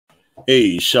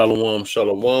Hey, shalom,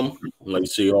 shalom. Like to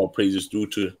say all praises due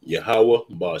to Yahweh,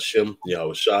 Ba'ashem,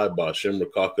 Yahweh Shai, Ba'ashem,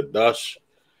 Rakakadash.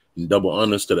 And double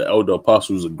honors to the elder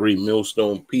apostles of Great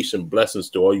Millstone. Peace and blessings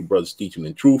to all you brothers teaching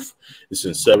in truth and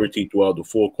sincerity throughout the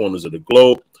four corners of the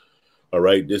globe. All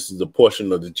right, this is a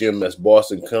portion of the GMS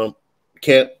Boston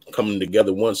camp coming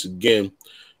together once again,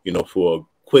 for a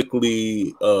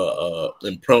quickly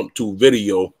impromptu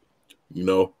video,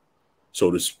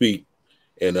 so to speak.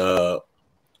 And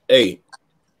hey,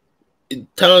 in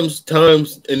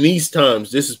these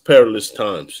times, this is perilous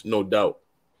times, no doubt.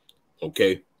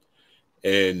 Okay.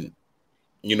 And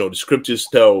the scriptures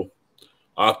tell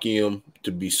Akim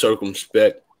to be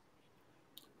circumspect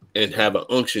and have an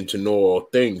unction to know all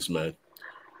things, man.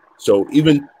 So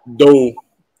even though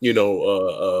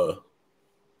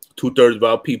 2/3 of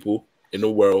our people in the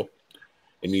world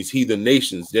in these heathen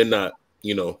nations, they're not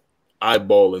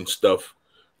eyeballing stuff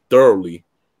thoroughly.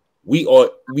 We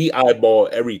eyeball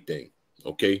everything,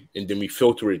 okay, and then we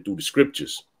filter it through the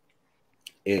scriptures.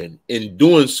 And in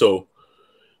doing so,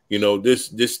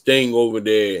 this thing over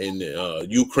there in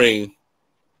Ukraine,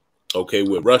 okay,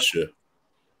 with Russia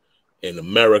and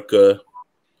America,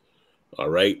 all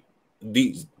right,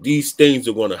 these things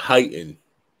are going to heighten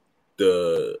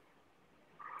the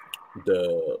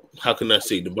how can I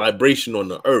say, the vibration on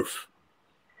the earth,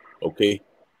 okay,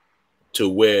 to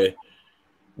where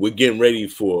we're getting ready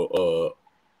for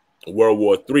World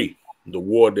War III, the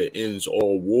war that ends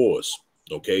all wars,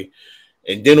 okay?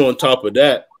 And then on top of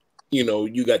that,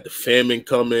 you got the famine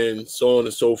coming, so on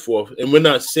and so forth. And we're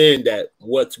not saying that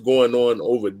what's going on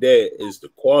over there is the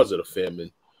cause of the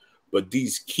famine, but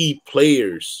these key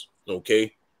players,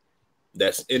 okay,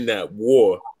 that's in that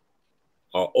war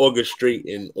are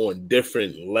orchestrating on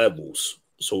different levels,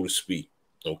 so to speak,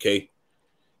 okay?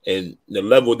 And the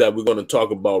level that we're going to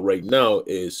talk about right now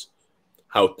is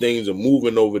how things are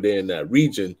moving over there in that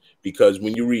region, because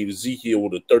when you read Ezekiel,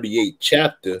 the 38th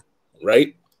chapter,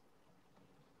 right,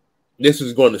 this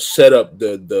is going to set up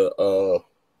the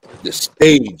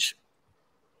stage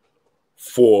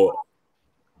for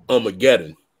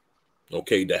Armageddon,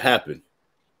 okay, to happen.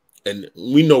 And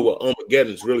we know what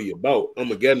Armageddon is really about.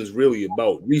 Armageddon is really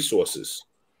about resources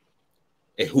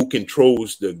and who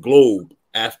controls the globe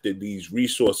after these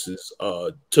resources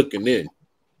are taken in.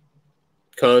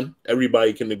 Con,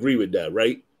 everybody can agree with that,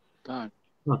 right? Con.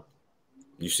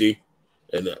 You see?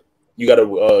 And you got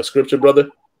a scripture, brother?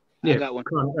 Yeah, I got one.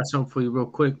 Con, I got something for you real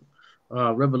quick.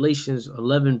 Revelations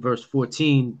 11, verse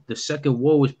 14, the second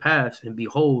woe is past, and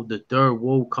behold, the third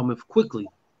woe cometh quickly.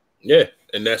 Yeah,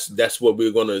 and that's what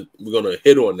we're gonna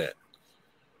hit on that.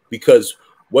 Because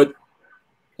what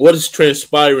is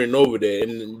transpiring over there,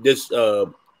 and this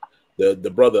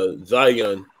the brother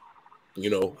Zion,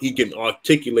 he can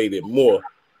articulate it more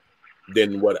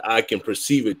than what I can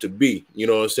perceive it to be. You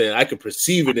know what I'm saying? I can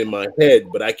perceive it in my head,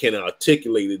 but I can't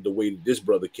articulate it the way that this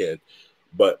brother can.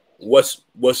 But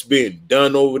what's being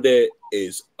done over there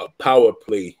is a power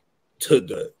play to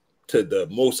the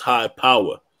most high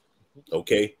power.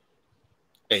 Okay.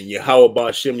 And Yahweh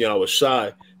Ba'ashem Yahweh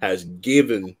Shai has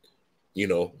given,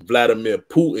 Vladimir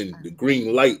Putin the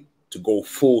green light to go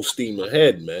full steam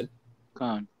ahead, man.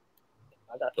 Con.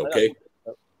 Okay.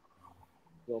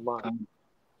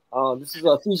 This is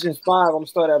Ephesians 5. I'm going to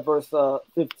start at verse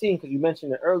 15 because you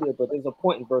mentioned it earlier, but there's a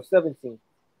point in verse 17.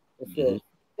 It says,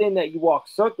 "In that you walk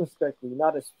circumspectly,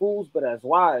 not as fools, but as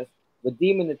wise,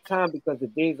 redeeming the time because the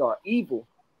days are evil.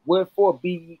 Wherefore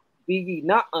be ye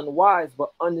not unwise,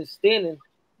 but understanding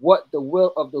what the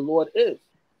will of the Lord is."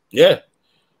 Yeah.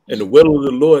 And the will of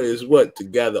the Lord is what? To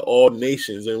gather all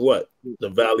nations in what? The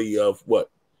valley of what?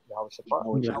 That's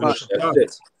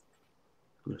it.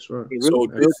 That's right. Hey, So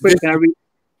real quick, can I read?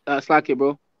 Slack it,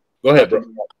 bro. Go ahead, bro.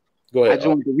 Go ahead. I just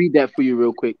wanted to read that for you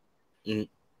real quick.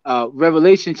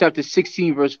 Revelation chapter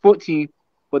 16, verse 14.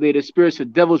 "For they the spirits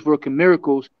of devils working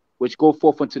miracles, which go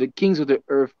forth unto the kings of the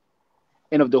earth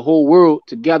and of the whole world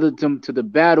to gather them to the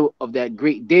battle of that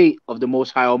great day of the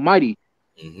Most High Almighty."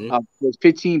 Verse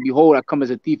 15, "Behold, I come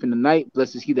as a thief in the night.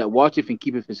 Blessed is he that watcheth and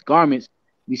keepeth his garments,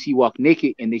 lest he walk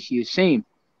naked, and they see his shame.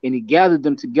 And he gathered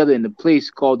them together in the place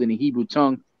called in the Hebrew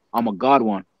tongue,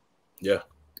 Armageddon." Yeah.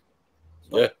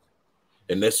 Yeah.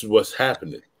 And this is what's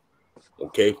happening.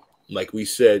 Okay. Like we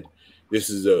said,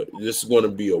 this is going to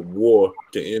be a war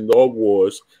to end all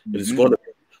wars, and it's going to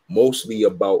be mostly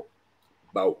about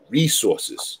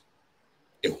resources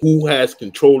and who has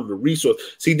control of the resource.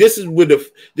 See, this is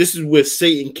where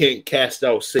Satan can't cast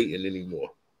out Satan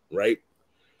anymore, right?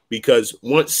 Because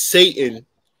once Satan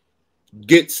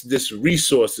gets this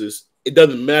resources, it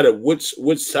doesn't matter which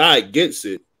side gets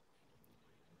it.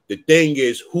 The thing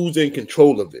is, who's in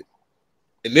control of it?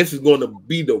 And this is going to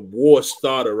be the war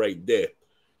starter right there.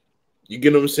 You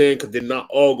get what I'm saying? Because they're not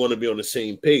all going to be on the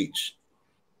same page.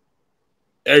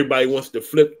 Everybody wants to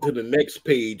flip to the next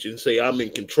page and say, I'm in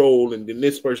control, and then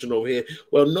this person over here,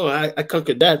 well, no, I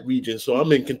conquered that region, so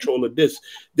I'm in control of this.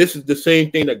 This is the same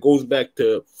thing that goes back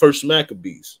to First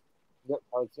Maccabees. Yep,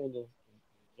 Alexander in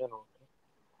general.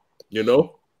 You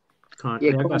know?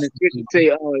 Yeah,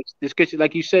 the scripture,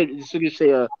 like you said, the scripture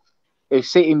say, if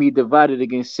Satan be divided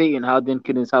against Satan, how then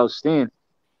can his house stand?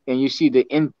 And you see the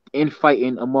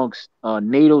infighting amongst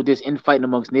NATO, this infighting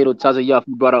amongst NATO. Taza Yaf,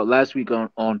 we brought out last week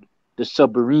on the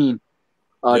submarine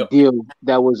deal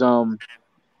that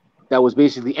was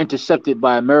basically intercepted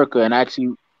by America. And I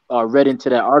actually read into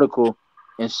that article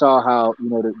and saw how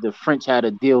the French had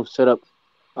a deal set up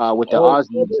with the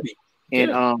Aussies,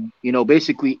 and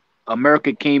basically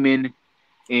America came in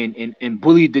and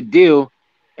bullied the deal,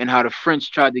 and how the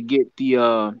French tried to get the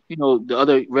the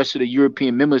other rest of the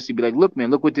European members to be like, look, man,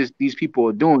 look what these people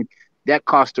are doing. That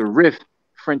caused a rift.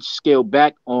 French scaled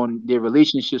back on their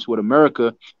relationships with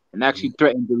America and actually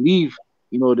threatened to leave,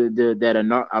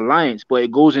 that alliance. But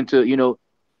it goes into,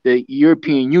 the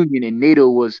European Union, and NATO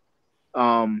was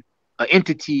an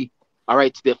entity, all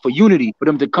right, for unity, for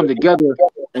them to come together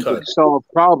and to solve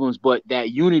problems. But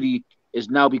that unity is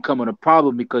now becoming a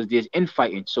problem because there's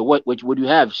infighting. So what do you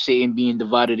have? Satan being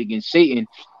divided against Satan,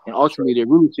 and ultimately their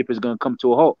rulership is going to come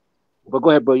to a halt. But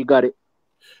go ahead, bro. You got it.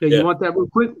 Yeah, you want that real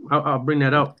quick? I'll bring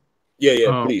that up.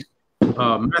 Yeah, please.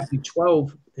 Matthew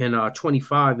 12 and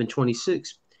 25 and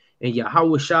 26. And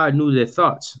Yahushua knew their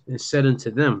thoughts and said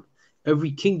unto them,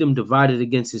 every kingdom divided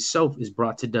against itself is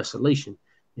brought to desolation,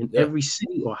 and every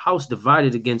city or house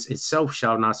divided against itself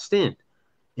shall not stand.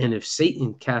 And if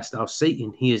Satan cast out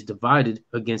Satan, he is divided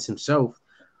against himself.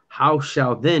 How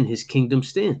shall then his kingdom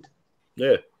stand?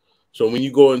 Yeah. So when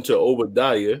you go into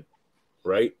Obadiah,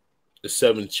 right, the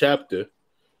 7th chapter,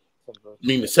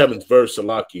 the 7th verse,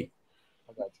 Salaki.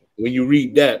 I got you. When you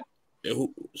read that,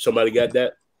 somebody got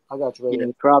that? I got you. Right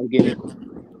the crowd get it.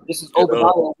 This is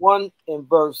Obadiah 1 and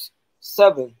verse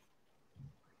 7.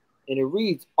 And it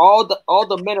reads, all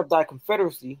the men of thy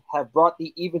confederacy have brought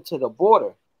thee even to the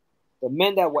border. The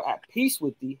men that were at peace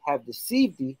with thee have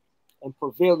deceived thee and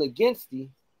prevailed against thee.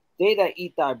 They that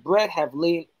eat thy bread have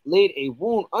laid a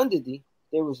wound under thee.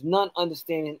 There was none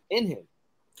understanding in him.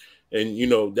 And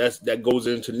that goes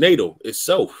into NATO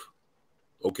itself,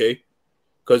 okay?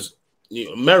 Because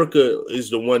America is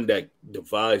the one that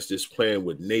devised this plan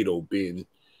with NATO being,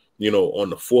 on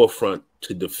the forefront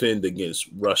to defend against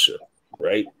Russia,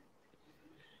 right?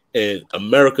 And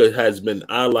America has been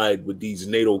allied with these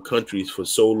NATO countries for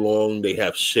so long. They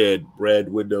have shared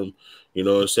bread with them, you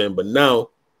know what I'm saying? But now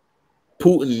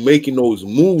Putin making those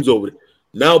moves over there.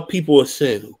 Now people are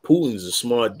saying Putin's a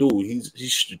smart dude.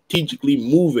 He's strategically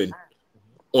moving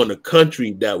on a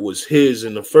country that was his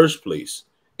in the first place.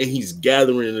 And he's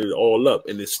gathering it all up.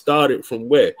 And it started from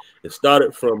where? It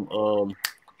started from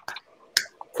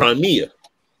Crimea.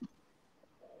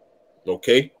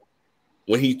 Okay?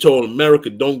 When he told America,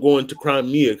 don't go into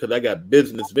Crimea because I got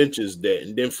business ventures there.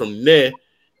 And then from there,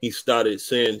 he started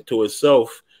saying to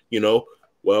himself,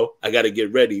 well, I got to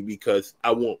get ready because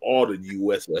I want all the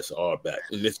USSR back.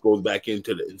 And this goes back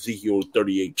into the Ezekiel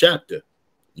 38 chapter.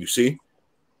 You see?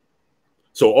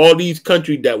 So all these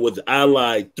countries that was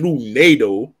allied through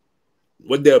NATO,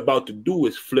 what they're about to do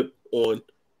is flip on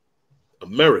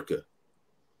America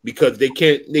because they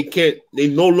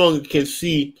no longer can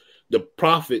see the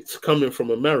profits coming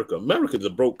from America. America's a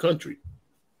broke country.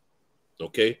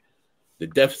 Okay? The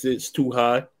deficit's too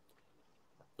high.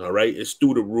 All right? It's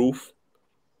through the roof.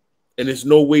 And there's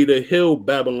no way to heal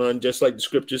Babylon, just like the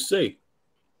scriptures say.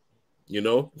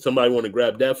 Somebody want to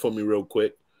grab that for me real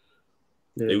quick.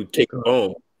 Yeah, they would take it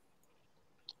home.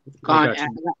 I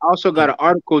also got an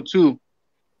article too.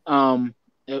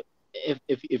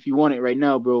 If you want it right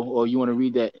now, bro, or you want to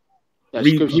read that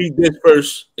read this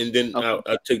first, and then I'll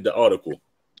take the article.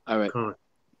 All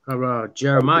right.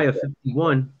 Jeremiah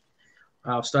 51.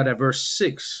 I'll start at verse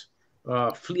 6.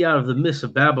 Flee out of the midst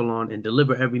of Babylon and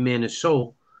deliver every man his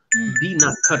soul. Be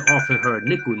not cut off in her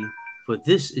iniquity, for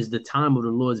this is the time of the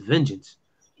Lord's vengeance.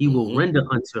 He will render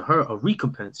unto her a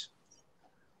recompense.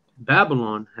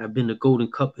 Babylon have been the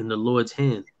golden cup in the Lord's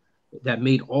hand that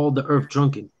made all the earth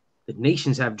drunken. The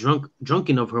nations have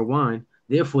drunken of her wine.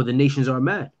 Therefore, the nations are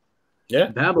mad. Yeah.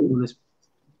 Babylon is.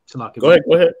 Go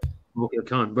ahead. Okay,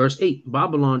 Khan. Verse 8.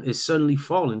 Babylon is suddenly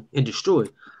fallen and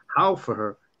destroyed. Howl for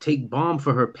her. Take balm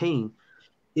for her pain.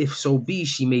 If so be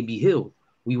she may be healed.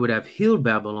 We would have healed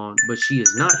Babylon, but she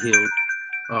is not healed.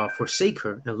 Forsake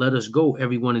her and let us go,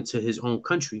 everyone into his own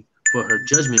country. for her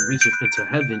judgment reacheth into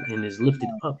heaven and is lifted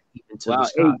up even to the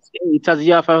sky. Hey,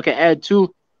 Tazia, if I can add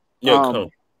too, Yeah, come.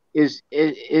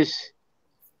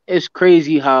 It's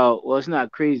crazy how, well, it's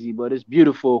not crazy, but it's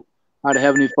beautiful how the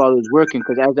Heavenly Father is working.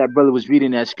 Because as that brother was reading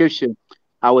that scripture,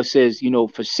 how it says,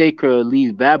 forsake her,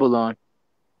 leave Babylon.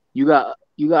 You got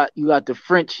the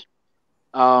French.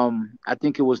 I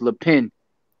think it was Le Pen.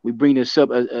 We bring this up,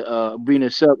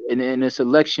 in this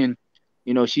election.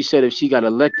 She said if she got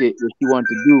elected, what she wanted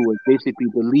to do was basically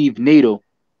to leave NATO,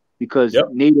 because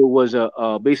NATO was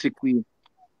basically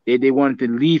they wanted to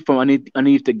leave from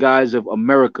underneath the guise of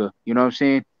America. You know what I'm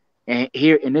saying? And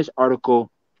here in this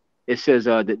article, it says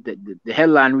the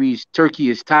headline reads, "Turkey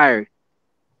is tired,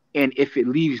 and if it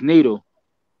leaves NATO,"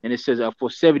 and it says for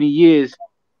 70 years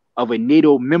of a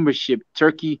NATO membership,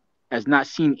 Turkey has not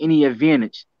seen any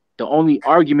advantage. The only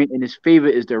argument in its favor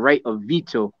is the right of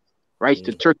veto, writes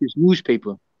the Turkish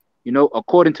newspaper.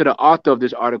 According to the author of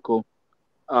this article,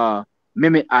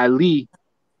 Mehmet Ali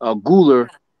Guler,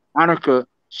 Ankara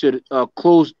should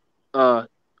close the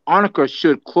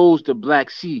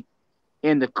Black Sea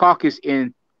and the Caucasus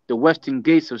and the western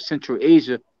gates of Central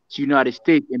Asia to the United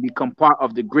States and become part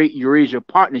of the Great Eurasia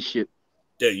Partnership.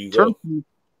 There you go. Turkey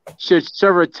should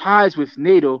sever ties with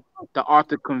NATO, the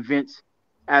author convinced,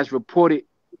 as reported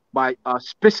by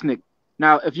Spitsnik.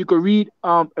 Now, if you could read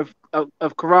of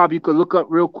Karab, you could look up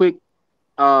real quick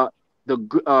the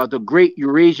Great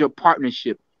Eurasia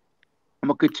Partnership. I'm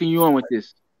gonna continue on with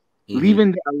this.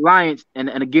 Leaving the alliance, and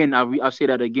again, I'll say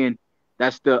that again.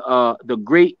 That's the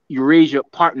Great Eurasia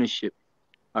Partnership.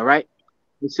 All right.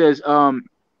 It says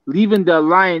leaving the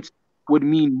alliance would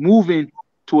mean moving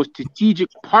to a strategic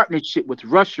partnership with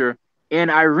Russia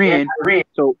and Iran.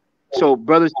 So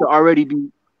brothers should already be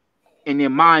in their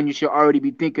mind. You should already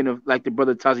be thinking of, like the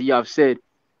brother Tazayev said,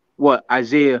 what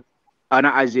Ezekiel,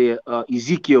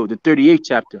 the 38th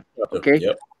chapter. Okay.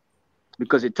 Yep.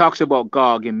 Because it talks about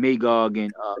Gog and Magog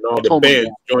and all the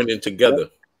bands joining together.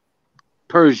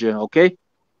 Persia, okay.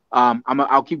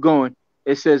 I'll keep going.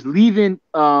 It says leaving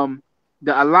the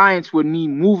alliance would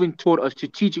mean moving toward a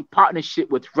strategic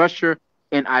partnership with Russia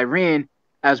and Iran,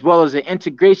 as well as an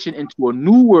integration into a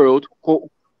new world, quote,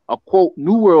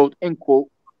 new world, end quote,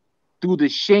 through the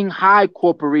Shanghai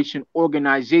Cooperation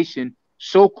Organization,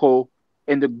 so-called,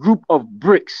 and the group of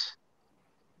BRICS: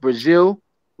 Brazil,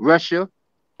 Russia,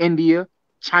 India,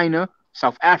 China,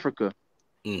 South Africa.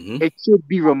 It should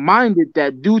be reminded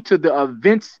that due to the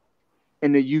events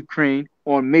in the Ukraine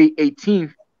on May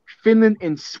 18th, Finland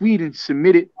and Sweden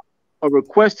submitted a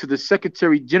request to the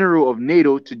Secretary General of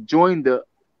NATO to join the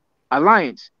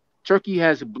alliance. Turkey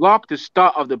has blocked the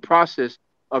start of the process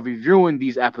of reviewing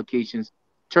these applications.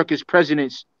 Turkish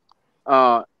President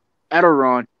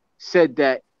Erdogan said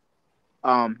that,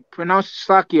 pronounce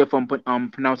Slovakia if I'm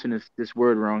pronouncing this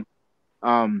word wrong.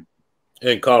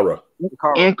 Ankara,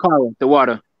 the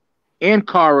water.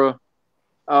 Ankara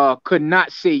could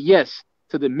not say yes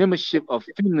to the membership of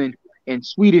Finland and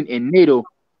Sweden in NATO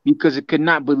because it could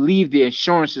not believe the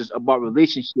assurances about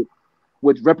relationship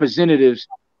with representatives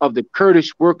of the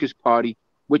Kurdish Workers' Party,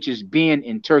 which is banned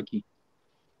in Turkey.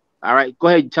 All right, go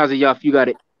ahead, Tazayev, you got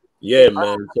it. Yeah,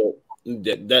 man. So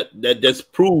that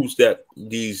just proves that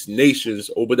these nations,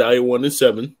 Obadiah 1 and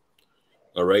 7,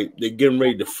 all right, they're getting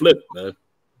ready to flip, man.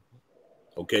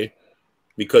 Okay,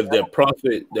 because their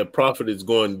prophet is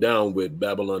going down with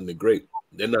Babylon the Great.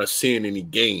 They're not seeing any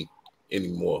gain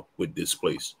anymore with this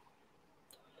place.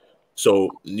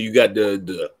 So you got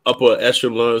the upper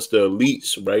echelons, the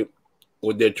elites, right?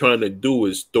 What they're trying to do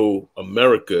is throw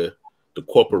America, the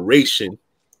corporation,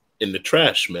 in the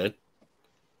trash, man.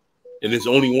 And there's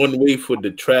only one way for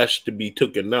the trash to be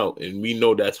taken out, and we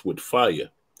know that's with fire.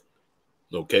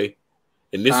 Okay,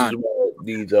 and this is why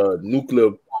these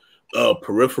nuclear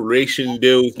proliferation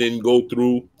deals didn't go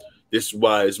through. This is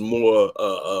why it's more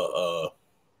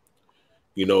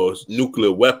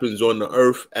nuclear weapons on the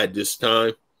earth at this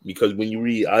time, because when you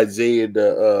read Isaiah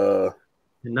the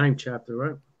 9th chapter,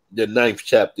 right? The 9th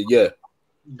chapter, yeah.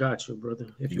 Gotcha, brother.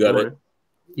 If you got it.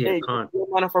 Yeah, hey, do you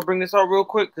mind if I bring this out real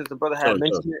quick? Because the brother had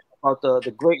mentioned it about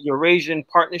the Great Eurasian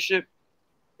Partnership.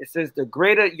 It says the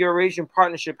Greater Eurasian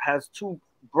Partnership has two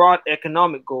broad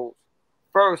economic goals.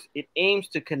 First, it aims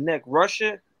to connect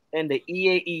Russia and the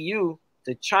EAEU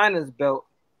to China's Belt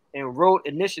and Road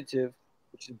Initiative,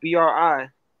 which is BRI.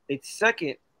 Its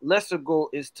second, lesser goal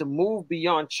is to move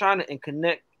beyond China and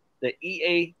connect the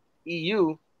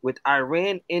EAEU with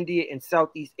Iran, India, and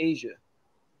Southeast Asia.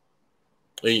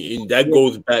 And that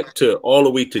goes back to all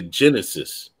the way to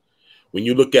Genesis. When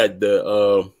you look at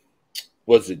the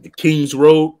the King's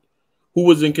Road, who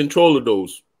was in control of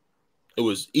those? It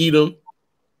was Edom,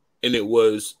 and it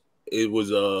was it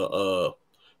was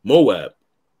Moab.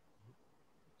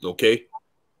 Okay,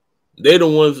 they're the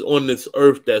ones on this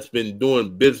earth that's been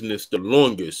doing business the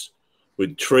longest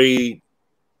with trade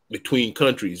between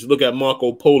countries. Look at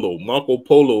Marco Polo. Marco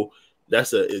Polo,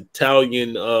 that's an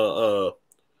Italian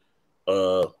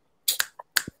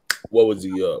what was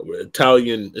he?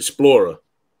 Italian explorer,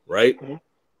 right? Mm-hmm.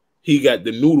 He got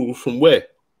the noodles from where?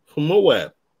 From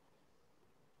Moab.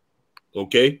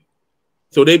 Okay,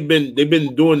 so they've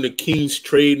been doing the King's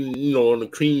trade, you know, on the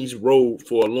King's Road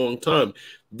for a long time.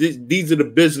 These are the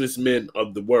businessmen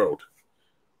of the world,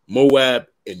 Moab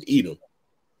and Edom,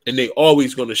 and they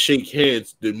always going to shake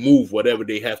hands to move whatever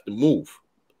they have to move.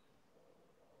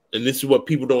 And this is what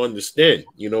people don't understand.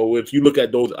 You know, if you look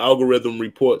at those algorithm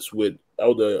reports with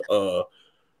Elder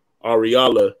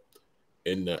Ariala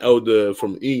and the elder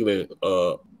from England,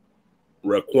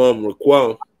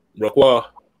 Raquan,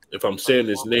 if I'm saying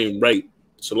his name right,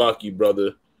 Salaki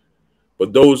brother.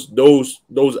 But those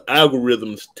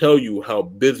algorithms tell you how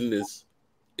business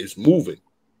is moving.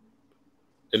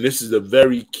 And this is a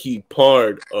very key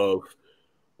part of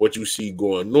what you see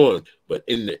going on. But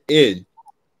in the end,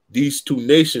 these two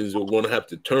nations are going to have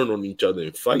to turn on each other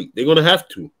and fight. They're going to have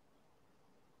to.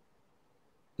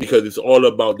 Because it's all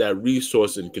about that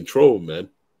resource and control, man.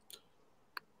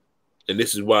 And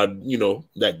this is why, you know,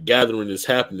 that gathering is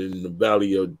happening in the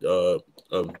valley of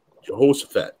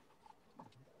Jehoshaphat.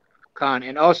 Khan,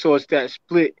 and also it's that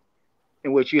split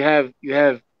in which you have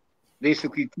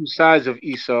basically two sides of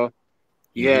Esau.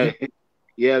 You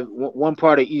have one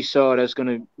part of Esau that's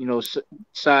gonna, you know,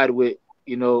 side with,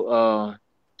 you know,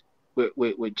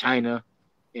 with China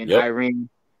and Iran,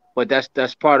 but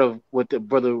that's part of what the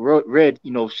brother read.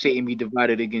 You know, Satan be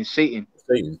divided against Satan.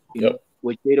 You know,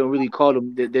 which they don't really call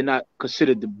them. They're not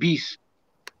considered the beast,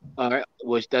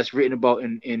 which that's written about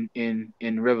in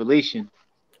Revelation.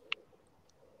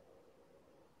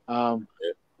 All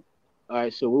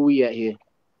right, so where we at here?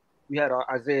 We had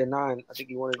Isaiah 9. I think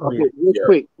you wanted. Okay,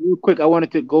 real quick. I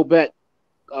wanted to go back.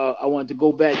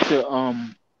 To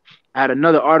I had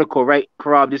another article, right,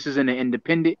 Karab? This is in the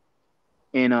Independent,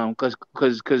 and because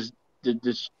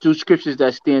the two scriptures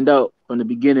that stand out from the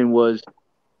beginning was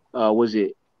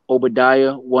it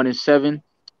Obadiah 1:7,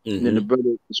 and then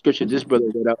the scripture this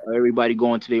brother that everybody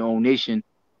going to their own nation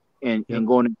and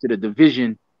going into the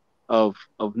division of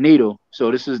NATO.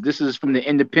 So this is from the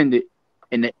Independent,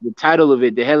 and the title of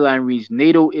it, the headline reads,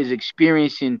 NATO is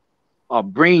experiencing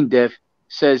brain death,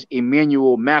 says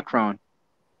Emmanuel Macron.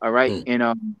 All right,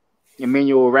 and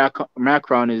Emmanuel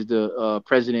Macron is the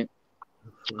president,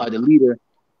 the leader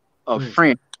of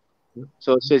France.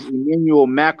 So it says Emmanuel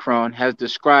Macron has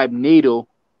described NATO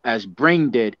as brain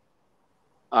dead,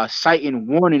 citing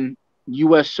warning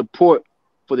U.S. support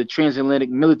for the transatlantic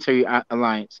military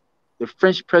alliance. The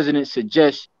French president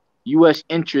suggests U.S.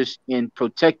 interest in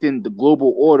protecting the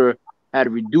global order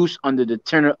had reduced under the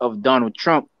tenure of Donald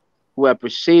Trump, who had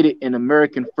pursued an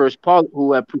American first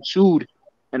policy.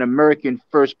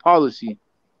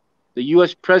 The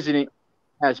U.S. president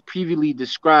has previously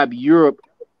described Europe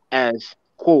as,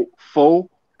 quote, foe,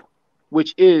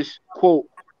 which is, quote,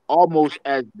 almost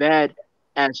as bad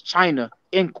as China,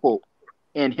 end quote,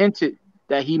 and hinted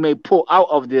that he may pull out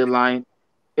of the alliance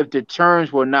if the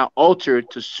terms were not altered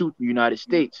to suit the United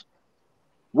States.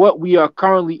 What we are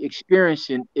currently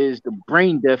experiencing is the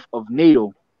brain death of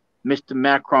NATO, Mr.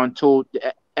 Macron told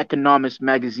the Economist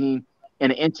magazine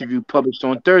in an interview published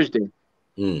on Thursday.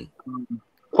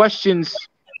 Questioning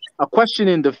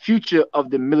the future of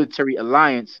the military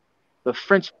alliance, the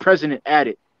French president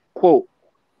added, quote,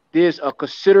 there's a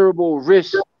considerable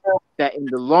risk that in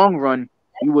the long run,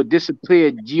 we will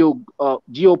disappear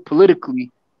geopolitically,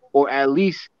 or at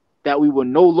least that we will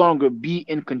no longer be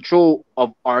in control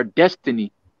of our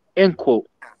destiny, end quote.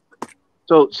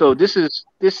 So this is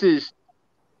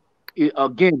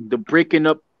again the breaking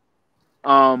up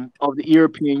of the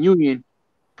European Union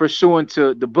pursuant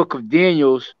to the book of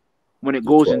Daniel's, when it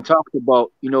goes and talks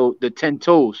about, you know, the 10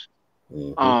 toes.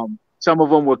 Some of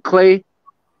them were clay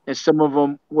and some of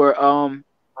them were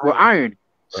iron.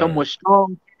 Some were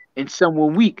strong and some were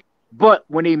weak. But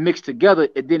when they mixed together,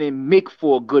 it didn't make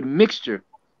for a good mixture.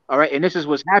 All right, and this is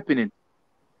what's happening.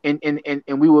 And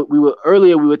we were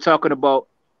earlier we were talking about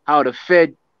how the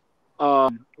Fed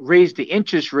raised the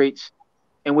interest rates,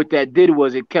 and what that did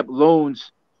was it kept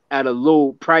loans at a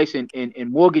low price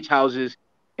in mortgage houses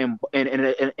and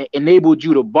enabled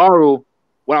you to borrow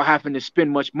without having to spend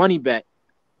much money back.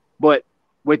 But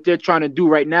what they're trying to do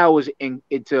right now is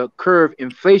to curb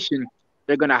inflation,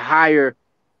 they're going to higher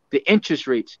the interest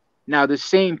rates. Now, the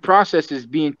same process is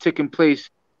being taken place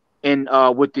in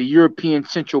with the European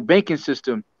central banking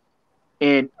system.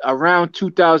 And around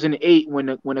 2008, when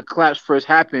the collapse first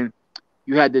happened,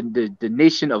 you had the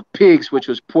nation of pigs, which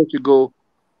was Portugal,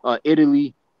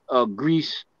 Italy,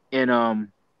 Greece, and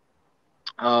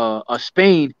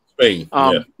Spain, Spain,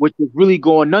 yeah. which was really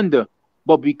going under.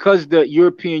 But because the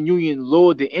European Union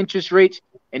lowered the interest rates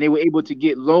and they were able to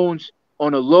get loans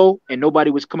on a low, and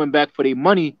nobody was coming back for their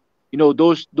money, you know,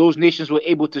 those nations were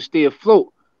able to stay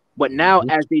afloat. But now,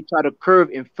 as they try to curb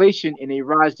inflation and they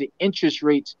rise the interest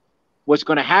rates, what's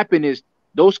going to happen is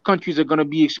those countries are going to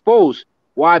be exposed.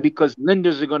 Why? Because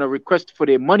lenders are going to request for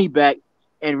their money back,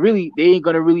 and really they ain't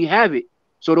going to really have it.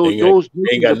 So those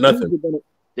they ain't got nothing.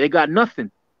 They got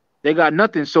nothing. They got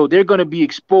nothing. So they're going to be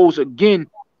exposed again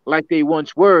like they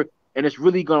once were, and it's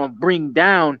really going to bring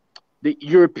down the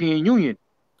European Union.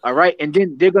 All right. And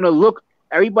then they're going to look,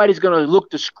 everybody's going to look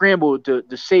to scramble to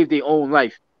save their own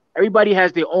life. Everybody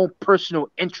has their own personal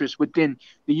interests within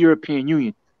the European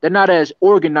Union. They're not as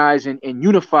organized and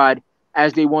unified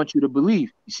as they want you to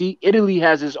believe. You see, Italy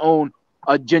has its own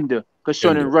agenda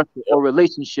concerning Russia or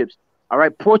relationships. All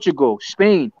right. Portugal,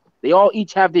 Spain, they all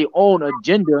each have their own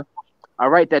agenda. All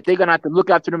right, that they're gonna have to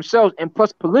look after themselves, and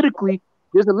plus politically,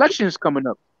 there's elections coming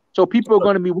up, so people are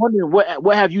going to be wondering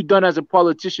what have you done as a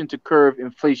politician to curb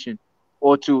inflation,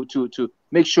 or to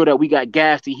make sure that we got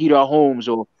gas to heat our homes,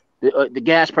 or the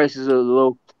gas prices are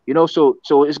low, you know. So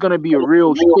it's going to be a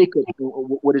real shakeup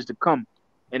what is to come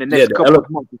in the next couple of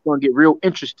months. It's going to get real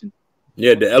interesting.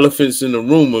 Yeah, the elephants in the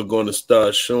room are going to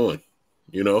start showing,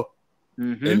 you know,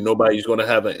 and nobody's going to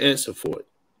have an answer for it.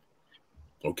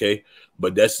 Okay,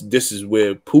 but this is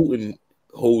where Putin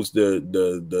holds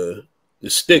the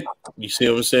stick. You see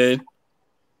what I'm saying?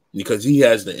 Because he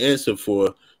has the answer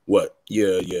for what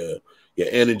your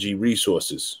energy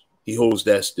resources. He holds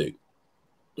that stick.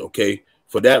 Okay,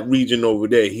 for that region over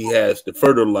there, he has the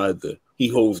fertilizer. He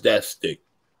holds that stick.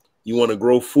 You want to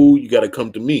grow food, you got to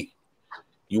come to me.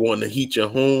 You want to heat your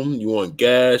home, you want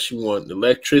gas, you want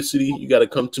electricity, you got to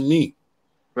come to me.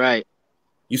 Right.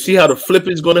 You see how the flip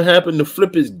is going to happen? The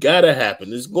flip is got to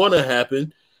happen. It's going to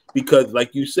happen because,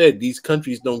 like you said, these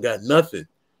countries don't got nothing.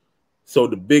 So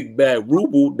the big bad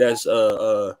ruble that's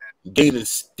gaining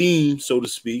steam, so to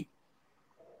speak,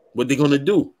 what they're going to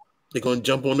do? They're going to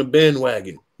jump on the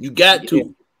bandwagon. You got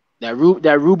to. That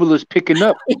ruble is picking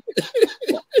up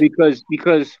because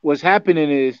what's happening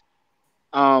is,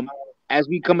 as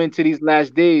we come into these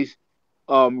last days,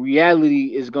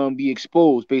 reality is going to be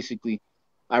exposed, basically.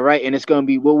 All right, and it's going to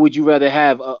be, what would you rather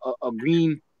have, a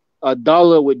green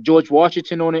dollar with George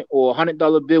Washington on it, or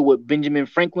 $100 bill with Benjamin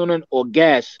Franklin on it, or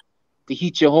gas to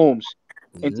heat your homes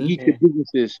and to heat your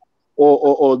businesses,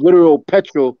 or literal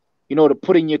petrol, you know, to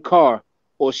put in your car,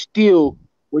 or steel,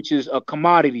 which is a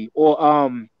commodity, or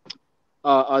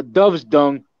a dove's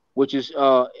dung, which is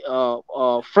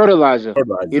fertilizer,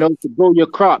 you know, to grow your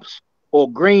crops,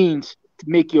 or grains to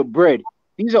make your bread.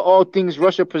 These are all things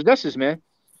Russia possesses, man.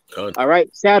 All right,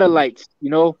 satellites, you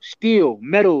know, steel,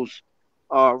 metals,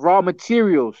 raw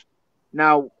materials.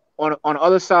 Now, on the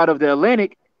other side of the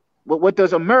Atlantic, what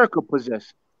does America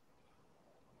possess?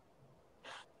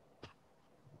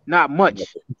 Not much,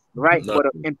 right? But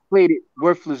an inflated,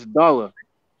 worthless dollar.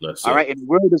 All right, and the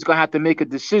world is gonna have to make a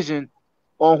decision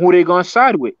on who they're gonna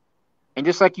side with. And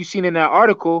just like you seen in that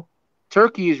article,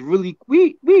 Turkey is really,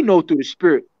 we know through the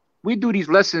spirit. We do these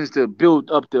lessons to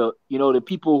build up the, you know, the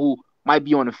people who might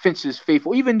be on the fences,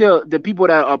 faithful, even the people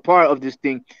that are part of this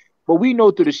thing. But we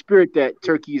know through the spirit that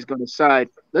Turkey is going to side.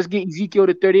 Let's get Ezekiel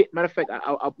to 38. Matter of fact,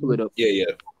 I'll pull it up. Yeah.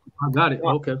 I got it.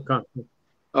 Okay.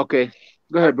 Okay.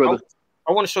 Go ahead, brother.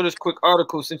 I want to show this quick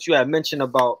article since you had mentioned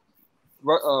about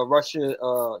Russia,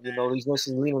 you know, these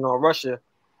nations leaning on Russia.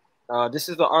 This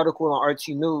is the article on RT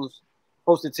News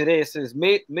posted today. It says,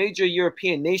 major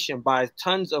European nation buys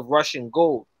tons of Russian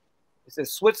gold. It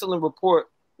says Switzerland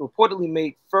reportedly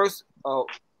made first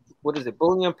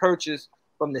bullion purchase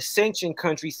from the sanctioned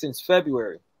country since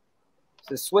February.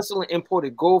 So Switzerland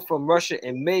imported gold from Russia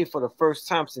in May for the first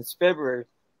time since February.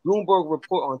 Bloomberg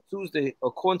report on Tuesday,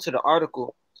 according to the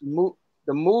article,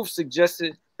 the move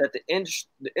suggested that the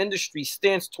industry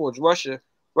stance towards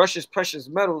Russia's precious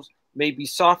metals may be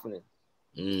softening.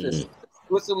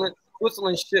 Switzerland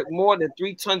shipped more than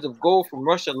 3 tons of gold from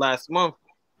Russia last month.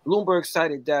 Bloomberg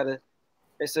cited data.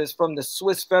 It says from the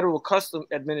Swiss Federal Customs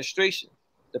Administration.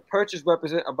 The purchase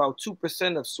represents about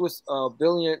 2% of Swiss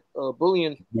bullion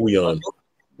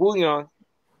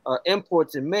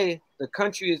imports in May. The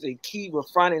country is a key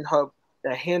refining hub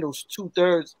that handles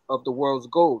 2/3 of the world's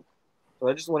gold. So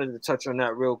I just wanted to touch on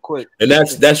that real quick. And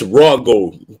that's raw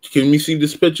gold. Can we see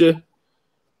this picture?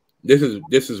 This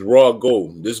is raw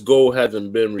gold. This gold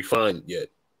hasn't been refined yet.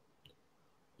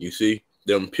 You see?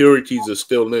 the impurities are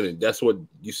still in it. That's what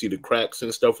you see, the cracks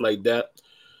and stuff like that.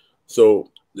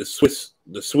 So the Swiss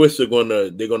are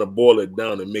they're gonna boil it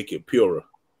down and make it purer.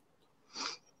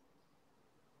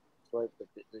 Right.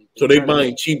 So they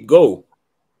buying cheap gold.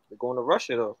 They're going to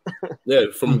Russia though. Yeah,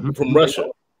 from Russia.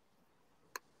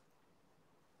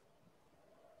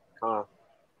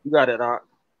 You got it, Art.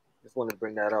 Just want to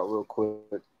bring that out real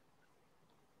quick.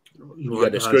 You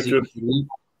got the scripture?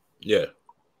 Yeah.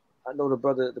 I know the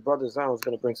brother Zion was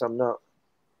going to bring something up.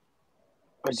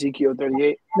 Ezekiel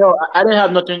 38. No, I didn't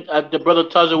have nothing. The brother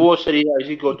Tazawar said he had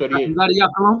Ezekiel 38. You got it,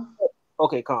 Yakalum?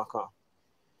 Okay, calm.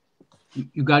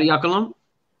 You got it, Yakalum?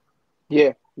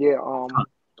 Yeah.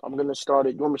 I'm gonna start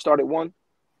it. You want me to start at 1?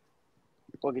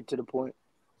 I'll get to the point.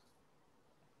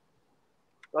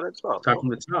 Start from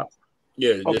the top.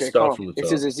 Yeah, just start from the top.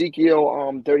 This is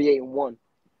Ezekiel 38 and 1.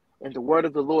 And the word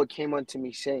of the Lord came unto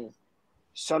me, saying,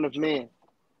 Son of man,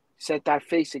 set thy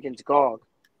face against Gog,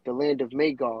 the land of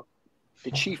Magog,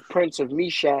 the chief prince of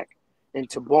Meshach and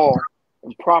Tubal,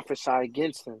 and prophesy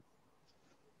against him.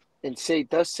 And say,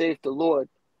 Thus saith the Lord,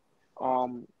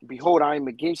 behold, I am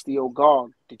against thee, O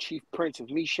Gog, the chief prince of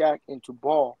Meshach and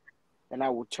Tubal, and I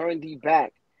will turn thee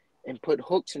back and put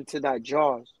hooks into thy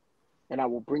jaws, and I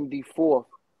will bring thee forth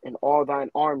and all thine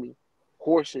army,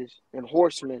 horses and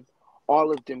horsemen,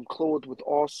 all of them clothed with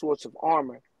all sorts of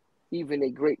armor, even a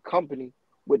great company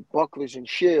with bucklers and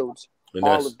shields, and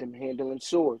all of them handling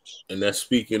swords. And that's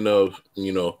speaking of,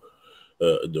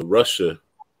 the Russia,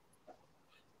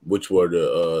 which were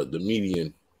the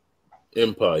Median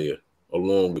Empire,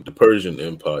 along with the Persian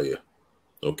Empire,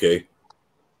 okay?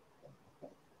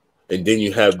 And then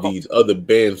you have these other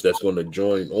bands that's going to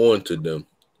join on to them,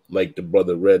 like the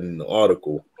brother read in the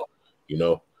article.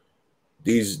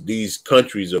 These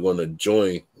countries are going to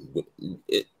join.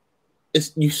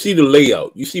 You see the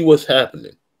layout. You see what's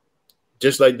happening.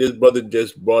 Just like this brother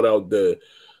just brought out the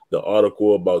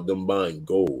article about them buying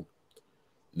gold.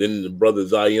 Then the brother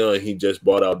Zion, he just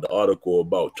brought out the article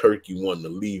about Turkey wanting to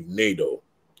leave NATO.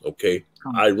 Okay,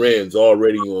 Iran's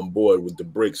already on board with the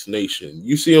BRICS nation.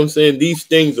 You see what I'm saying? These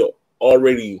things are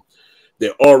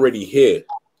they're already here.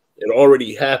 It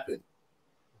already happened.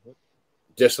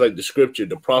 Just like the scripture,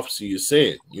 the prophecy is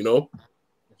saying, That's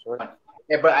right.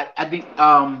 Yeah, but I think,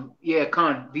 Khan, the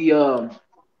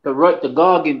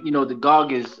Gog and the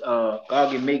Gog is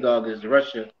Gog and Magog is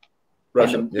Russia.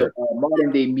 And the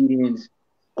modern day Medians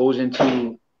goes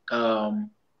into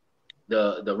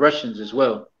the Russians as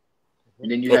well. And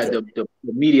then you had the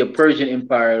Media Persian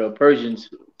Empire, or Persians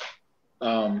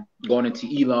going into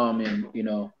Elam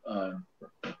and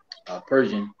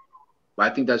Persian. But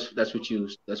I think that's what you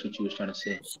was trying to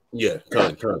say. Yeah,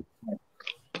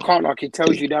 Karnak, he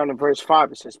tells you down in verse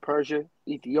 5, it says Persia,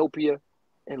 Ethiopia,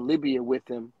 and Libya with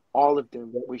them, all of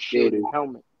them with shield and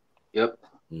helmet. Yep.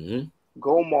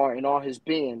 Gomar and all his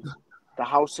bands, the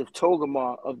house of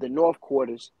Togarmah of the north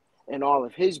quarters, and all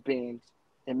of his bands,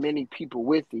 and many people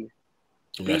with thee.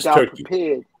 Be thou Turkey.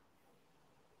 Prepared.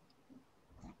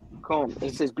 Come,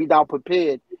 it says, be thou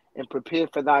prepared, and prepare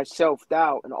for thyself,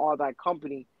 thou and all thy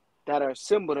company that are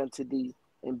assembled unto thee,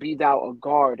 and be thou a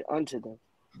guard unto them.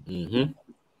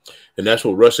 And that's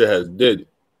what Russia has did,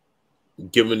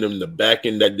 giving them the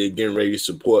backing that they're getting ready to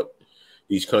support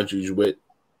these countries with.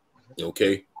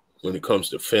 Okay, when it comes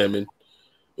to famine,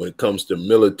 when it comes to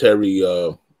military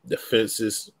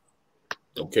defenses.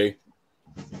 Okay,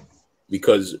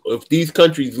 because if these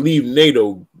countries leave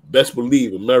NATO, best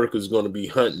believe America's going to be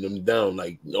hunting them down.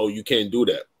 Like, no, you can't do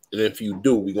that. And if you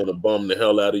do, we're going to bomb the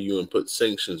hell out of you and put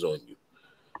sanctions on you.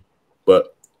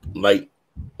 But like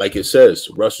it says,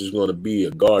 Russia's going to be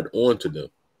a guard onto them.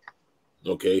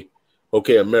 Okay,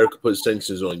 America put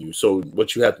sanctions on you. So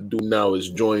what you have to do now is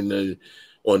join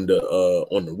on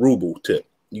the ruble tip.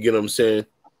 You get what I'm saying?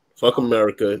 Fuck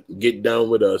America, get down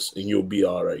with us, and you'll be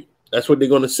all right. That's what they're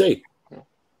going to say.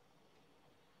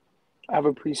 I have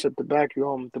a precept to back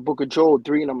you. The book of Joel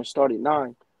 3, and I'm going to start at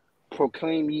 9.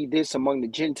 Proclaim ye this among the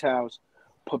Gentiles.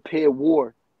 Prepare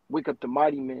war. Wake up the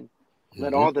mighty men.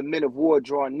 Let all the men of war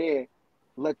draw near.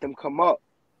 Let them come up.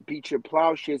 Beat your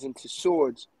plowshares into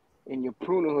swords and your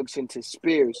pruning hooks into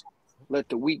spears. Let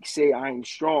the weak say, I am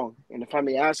strong. And if I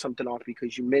may ask something off,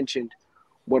 because you mentioned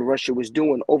what Russia was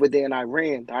doing over there in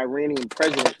Iran, the Iranian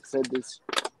president said this,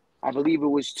 I believe it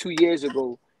was 2 years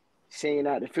ago, saying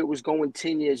that if it was going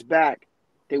 10 years back,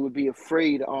 they would be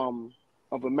afraid of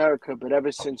America. But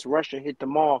ever since Russia hit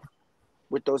them off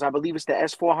with those, I believe it's the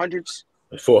S-400s.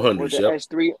 400s, or the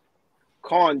S-3.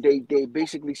 Khan, they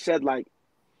basically said, like,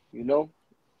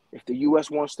 if the U.S.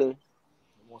 wants to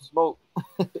smoke,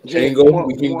 we can go.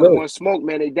 Want smoke,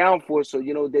 man, they down for it. So,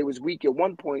 they was weak at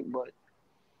one point, but,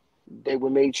 they were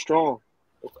made strong.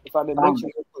 If I may mention,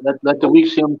 let the weak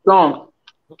see them strong.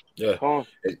 Yeah,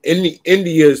 and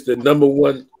India is the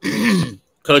 #1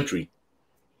 country.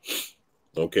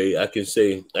 Okay, I can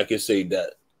say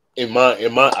that in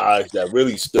my eyes that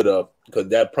really stood up because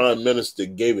that prime minister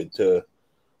gave it to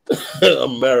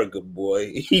America,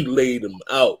 boy. He laid them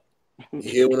out. You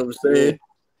hear what I'm saying?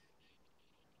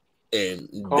 And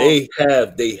they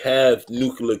have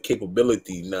nuclear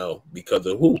capability now because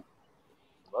of who?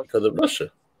 Because of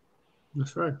Russia.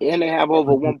 That's right. And they have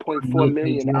over 1.4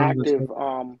 million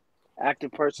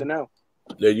active personnel.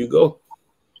 There you go.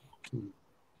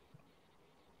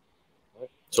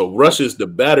 So Russia's the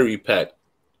battery pack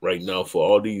right now for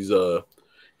all these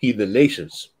heathen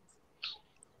nations.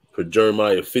 For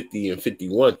Jeremiah 50 and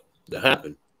 51 to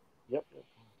happen. Yep.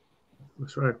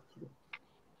 That's right.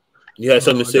 You had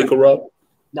something to say, Corral?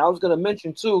 Now I was going to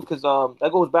mention too, because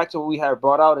that goes back to what we had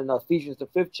brought out in Ephesians the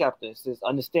 5th chapter. It says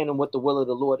understanding what the will of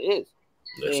the Lord is.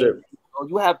 That's and, it.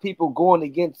 You have people going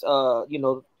against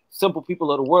simple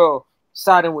people of the world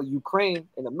siding with Ukraine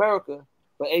and America.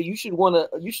 But hey, you should want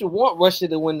Russia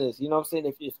to win this. You know what I'm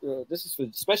saying? If this is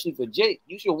especially for Jake,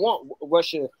 you should want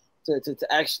Russia to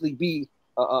actually be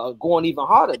going even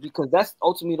harder, because that's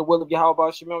ultimately the will of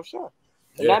Yahweh Shemel Shah.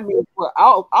 And that means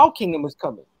our kingdom is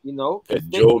coming, you know.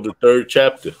 Joel, the 3rd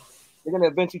chapter. They're going to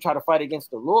eventually try to fight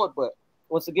against the Lord. But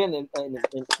once again, in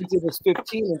Exodus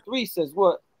 15:3 says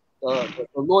what? The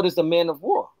Lord is a man of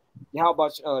war.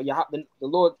 The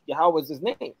Lord, Yahweh is his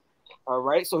name. All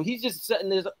right. So he's just setting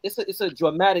this. It's a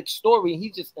dramatic story.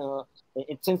 He's just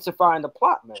intensifying the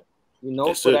plot, man. You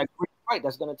know, for that great fight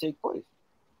that's going to take place.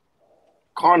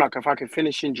 Karnak, if I could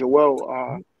finish in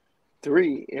Joel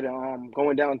 3,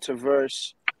 going down to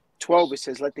verse 12, it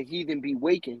says, "Let the heathen be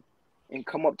wakened and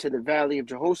come up to the valley of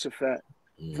Jehoshaphat,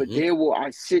 for there will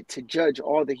I sit to judge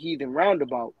all the heathen round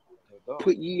about.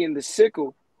 Put ye in the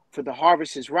sickle, for the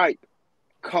harvest is ripe.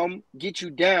 Come, get you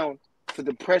down, for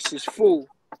the press is full.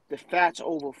 The fats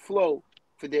overflow,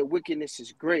 for their wickedness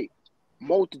is great.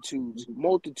 Multitudes,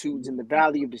 multitudes in the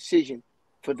valley of decision,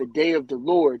 for the day of the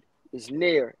Lord is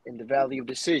near in the valley of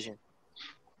decision."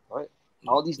 Right.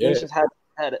 All these nations had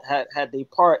their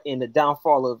part in the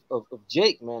downfall of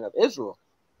Jake, man, of Israel.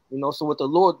 You know, so what the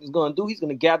Lord is going to do, he's going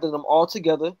to gather them all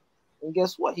together, and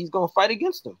guess what? He's going to fight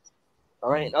against them.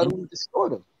 All right, and utterly destroy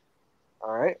them.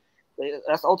 All right,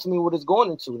 that's ultimately what it's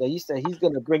going into. That he said he's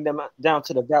going to bring them down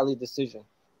to the valley of decision.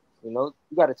 You know,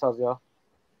 you got to tell y'all.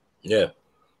 Yeah,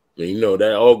 and you know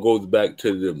that all goes back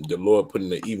to the Lord putting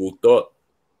the evil thought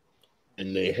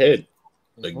in their head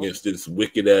against this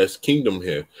wicked ass kingdom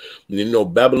here. And you know,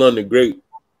 Babylon the Great,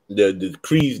 the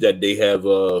decrees that they have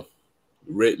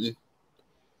written,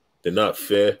 they're not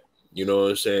fair. You know what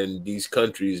I'm saying? These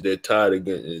countries, they're tired of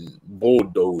getting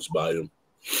bulldozed by them.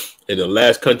 And the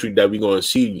last country that we're gonna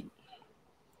see,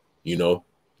 you know,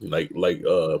 like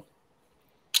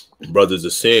brothers are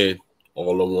saying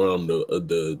all around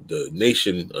the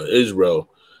nation of Israel,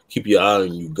 keep your eye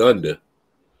on Uganda.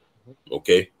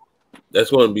 Okay, that's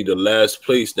going to be the last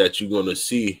place that you're going to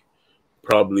see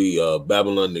probably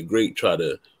Babylon the Great try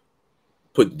to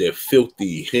put their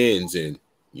filthy hands in.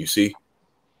 You see.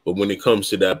 But when it comes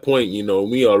to that point, you know,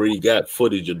 we already got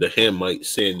footage of the Hamites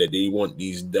saying that they want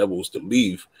these devils to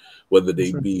leave, whether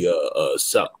they be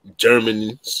South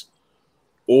Germans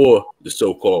or the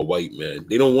so-called white man.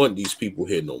 They don't want these people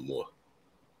here no more.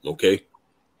 Okay?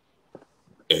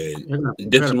 And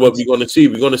this is what we're going to see.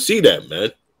 We're going to see that,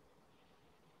 man.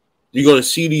 You're going to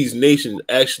see these nations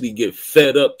actually get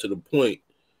fed up to the point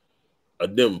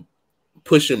of them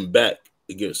pushing back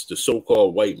against the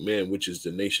so-called white man, which is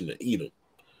the nation of Edom.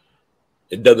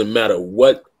 It doesn't matter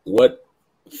what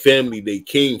family they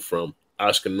came from,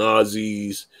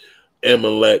 Ashkenazis,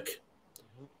 Amalek,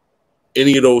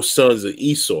 any of those sons of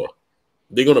Esau,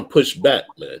 they're going to push back,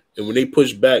 man. And when they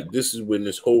push back, this is when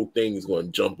this whole thing is going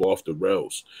to jump off the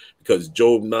rails. Because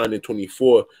Job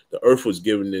 9:24, the earth was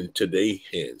given into their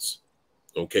hands,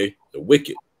 okay? The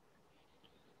wicked.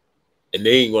 And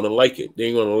they ain't going to like it. They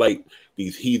ain't going to like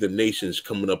these heathen nations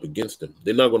coming up against them.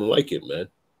 They're not going to like it, man.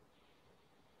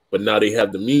 But now they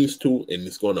have the means to, and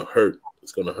it's going to hurt.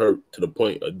 It's going to hurt to the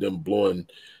point of them blowing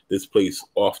this place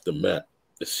off the map,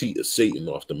 the seat of Satan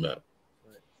off the map.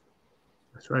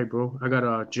 That's right, bro. I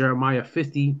got Jeremiah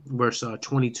 50, verse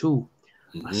 22.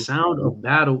 A sound of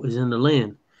battle is in the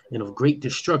land, and of great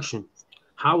destruction.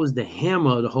 How is the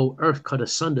hammer of the whole earth cut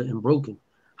asunder and broken?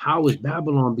 How is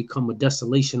Babylon become a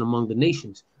desolation among the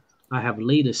nations? I have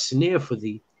laid a snare for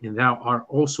thee, and thou art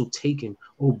also taken,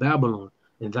 O Babylon,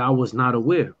 and thou was not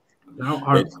aware. Thou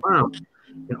art found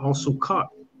and also caught,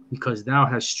 because thou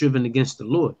hast striven against the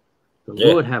Lord. The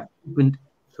Lord have opened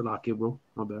Salakia, bro.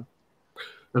 My bad.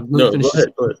 No, go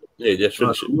ahead. Go ahead. Yeah, just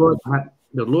finish it.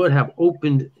 The Lord have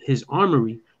opened his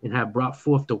armory and have brought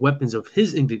forth the weapons of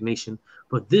his indignation.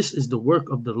 But this is the work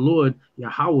of the Lord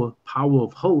Yahweh, power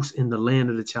of hosts in the land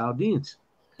of the Chaldeans.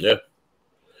 Yeah.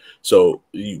 So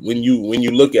when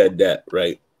you look at that,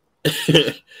 right,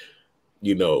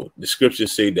 you know, the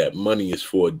scriptures say that money is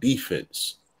for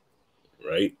defense,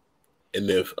 right? And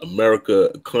if America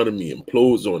economy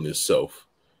implodes on itself,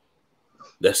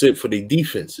 that's it for the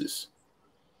defenses.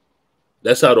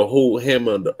 That's how the whole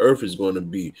hammer of the earth is going to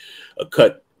be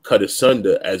cut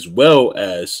asunder, as well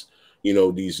as, you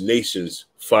know, these nations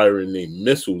firing their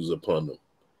missiles upon them.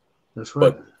 That's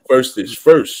right. But first is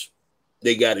first.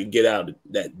 They got to get out of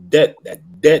that debt,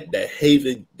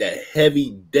 that heavy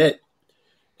debt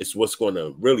is what's going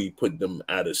to really put them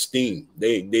out of steam.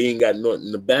 They ain't got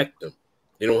nothing to back them.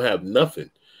 They don't have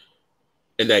nothing.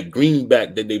 And that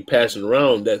greenback that they passing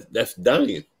around, that's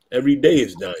dying. Every day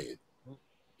is dying.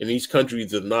 And these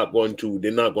countries are not going to,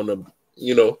 they're not going to,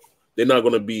 you know, they're not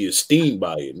going to be esteemed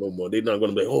by it no more. They're not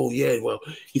going to be, oh yeah, well,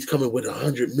 he's coming with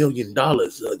 $100 million.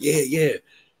 Yeah.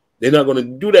 They're not going to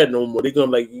do that no more. They're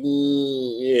going to like,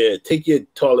 yeah, take your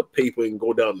toilet paper and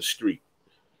go down the street.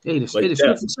 Hey, the scripture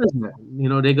says that. You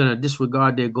know, they're going to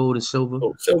disregard their gold and silver.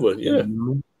 Oh, silver, yeah.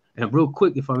 And real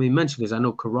quick, if I may mention, because I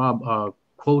know Karab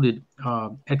quoted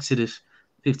Exodus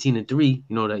 15:3,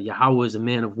 you know, that Yahweh is a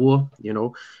man of war, you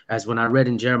know, as when I read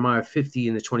in Jeremiah 50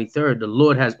 in the 23rd, the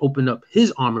Lord has opened up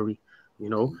his armory, you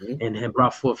know, and had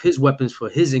brought forth his weapons for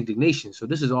his indignation. So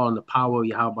this is all in the power of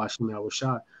Yahweh Shem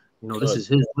Yahushua. You know, this is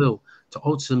his will to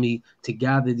ultimately to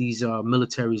gather these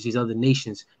militaries, these other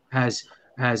nations, as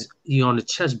you on the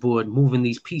chessboard, moving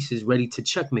these pieces ready to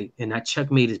checkmate. And that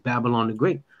checkmate is Babylon the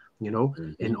Great, you know,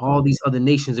 and all these other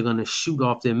nations are going to shoot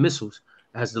off their missiles,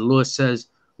 as the Lord says.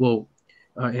 Well,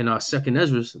 in our second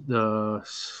Ezra, the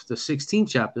 16th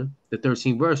chapter, the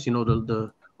 13th verse, you know,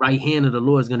 the right hand of the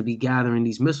Lord is going to be gathering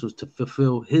these missiles to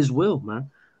fulfill his will,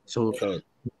 man. So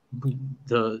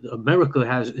the America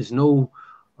is no.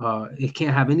 It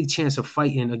can't have any chance of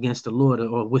fighting against the Lord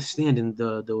or withstanding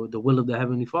the will of the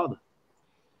Heavenly Father.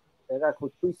 I got a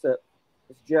quick precept.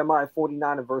 It's Jeremiah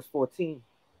 49 and verse 14.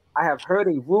 I have heard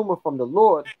a rumor from the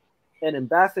Lord, an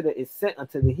ambassador is sent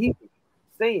unto the heathen,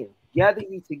 saying, gather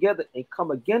ye together and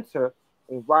come against her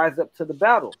and rise up to the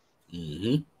battle.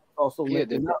 Also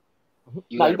linking up.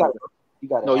 You got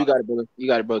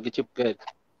it, bro. Get your bed.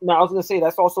 No, I was gonna say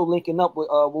that's also linking up with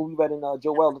what we read in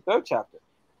Joel, the 3rd chapter.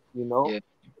 You know,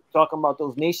 talking about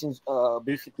those nations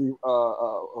basically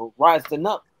rising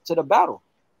up to the battle.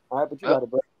 All right, but you got it,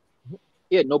 bro.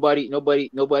 Yeah, nobody.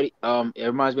 It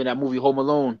reminds me of that movie Home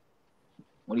Alone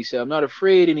when he said, "I'm not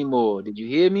afraid anymore." Did you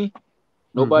hear me?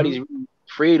 Nobody's really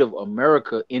afraid of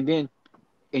America, and then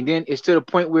it's to the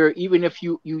point where even if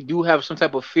you do have some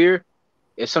type of fear,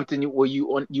 it's something where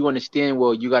you understand.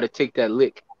 Well, you got to take that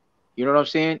lick. You know what I'm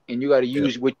saying? And you got to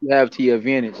use what you have to your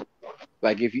advantage.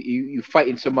 Like if you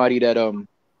fighting somebody that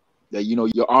you know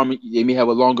your army, they may have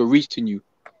a longer reach than you.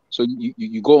 So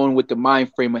you go in with the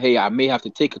mind frame of, hey, I may have to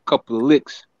take a couple of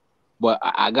licks, but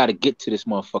I got to get to this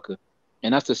motherfucker.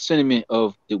 And that's the sentiment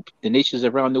of the nations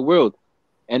around the world.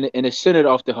 And it's centered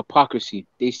off the hypocrisy.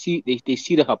 They see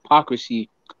the hypocrisy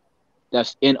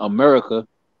that's in America,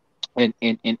 and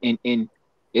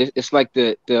it's like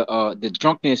the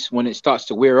drunkenness when it starts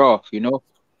to wear off. You know,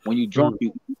 when you drunk,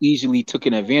 you easily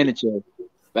taken advantage of.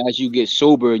 But as you get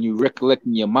sober and you recollect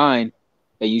in your mind,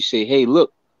 that you say, hey,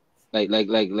 look,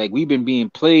 like we've been being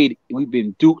played, we've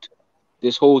been duped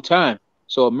this whole time.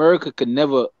 So America could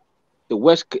never, the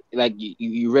West, like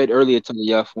you read earlier,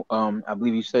 I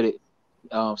believe you said it.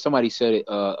 Somebody said it.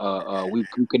 We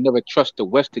could never trust the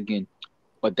West again.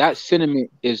 But that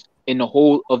sentiment is in the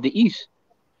whole of the East.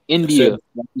 India,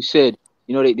 like you said,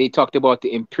 you know, they talked about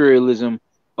the imperialism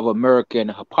of America and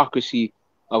the hypocrisy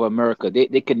of America.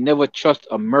 They could never trust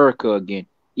America again.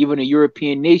 Even the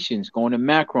European nations, going to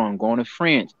Macron, going to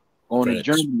France, going to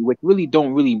Germany, which really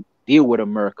don't really deal with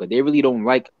America. They really don't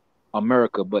like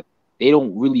America, but they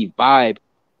don't really vibe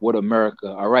with America.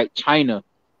 All right, China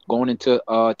going into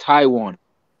Taiwan,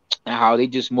 and how they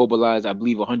just mobilized, I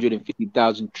believe,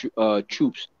 150,000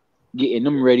 troops, getting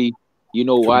them ready. You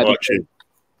know why?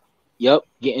 Yep,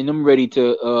 getting them ready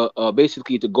to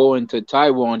basically to go into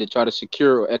Taiwan to try to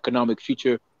secure an economic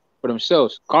future for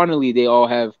themselves. Carnally, they all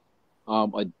have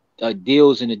a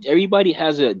deals, and everybody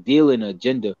has a deal and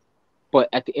agenda. But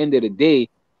at the end of the day,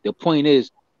 the point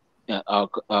is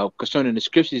concerning the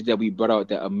scriptures that we brought out,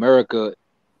 that America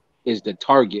is the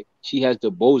target. She has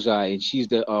the bullseye, and she's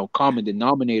the common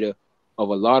denominator of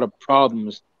a lot of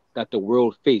problems that the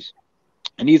world face.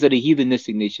 And these are the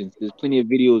heathenistic nations. There's plenty of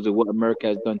videos of what America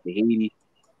has done to Haiti,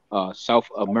 South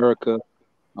America,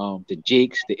 the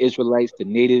Jakes, the Israelites, the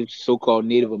natives, so-called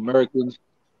Native Americans.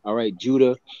 All right,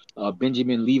 Judah,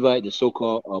 Benjamin, Levite, the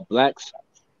so-called blacks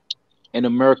in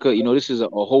America. You know, this is a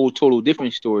whole total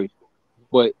different story.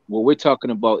 But what we're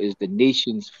talking about is the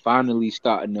nations finally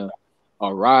starting to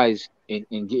arise and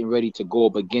getting ready to go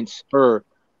up against her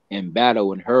in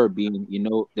battle, and her being, you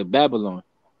know, the Babylon.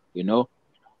 You know,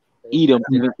 Edom,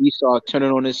 Yeah, even Esau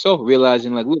turning on himself,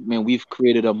 realizing like, look, man, we've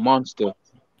created a monster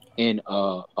in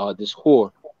this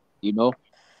whore. You know,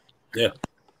 Yeah,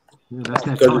 yeah, that's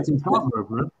that because taunting proverb,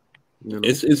 man. You know,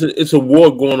 it's a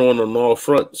war going on all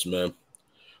fronts, man.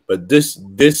 But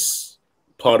this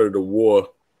part of the war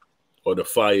or the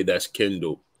fire that's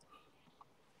kindled,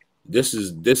 this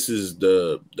is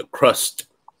the crust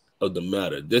of the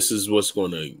matter. This is what's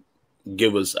going to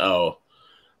give us our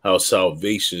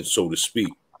salvation, so to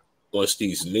speak, once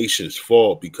these nations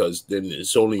fall, because then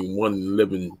it's only one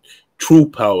living true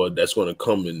power that's going to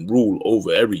come and rule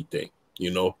over everything, you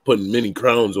know, putting many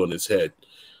crowns on his head,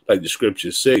 like the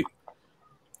scriptures say.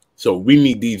 So we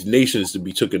need these nations to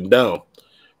be taken down.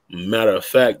 Matter of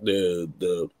fact,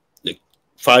 the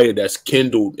fire that's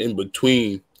kindled in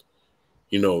between,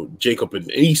 you know, Jacob and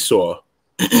Esau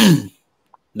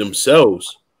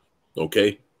themselves,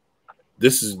 okay,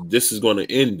 this is going to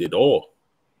end it all,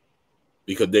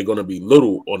 because they're going to be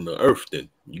little on the earth. Then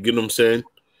you get what I'm saying?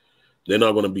 They're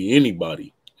not going to be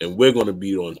anybody, and we're going to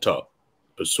be on top,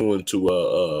 pursuant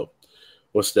to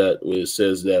what's that? Where it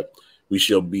says that we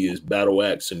shall be his battle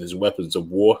axe and his weapons of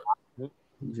war.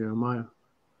 Jeremiah.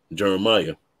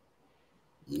 Jeremiah.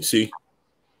 You see,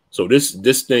 so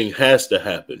this thing has to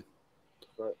happen,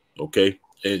 okay?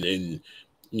 And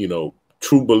you know,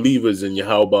 true believers in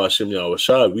Yahweh Hashem Yahweh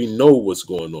Shai, we know what's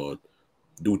going on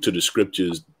due to the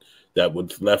scriptures that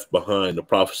was left behind, the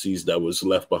prophecies that was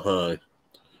left behind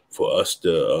for us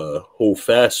to hold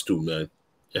fast to, man,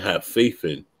 and have faith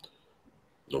in.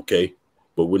 Okay,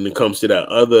 but when it comes to that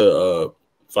other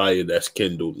fire that's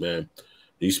kindled, man,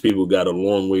 these people got a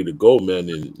long way to go, man,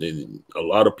 and a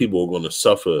lot of people are going to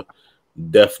suffer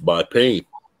death by pain.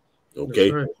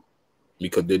 Okay, Right.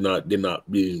 because they're not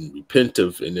being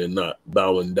repentive, and they're not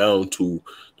bowing down to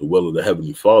the will of the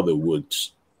Heavenly Father,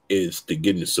 which is to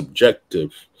get in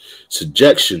subjection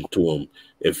to him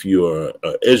if you're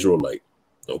an Israelite.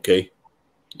 Okay,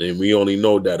 and we only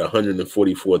know that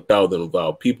 144,000 of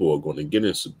our people are going to get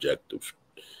in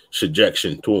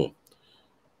subjection to him,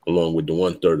 along with the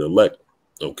 1/3 elect.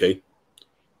 Okay,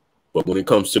 but when it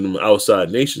comes to them outside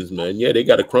nations, man, yeah, they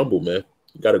got to crumble, man.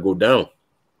 You got to go down.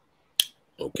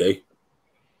 Okay.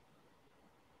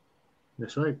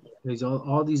 That's right. There's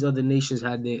all these other nations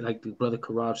had they, like the brother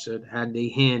Karab said, had their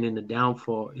hand in the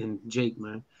downfall in Jake,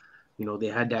 man. You know, they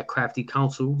had that crafty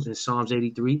council in Psalms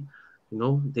 83. You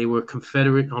know, they were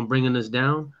confederate on bringing us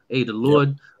down. Hey, the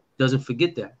Lord doesn't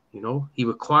forget that. You know, He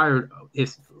required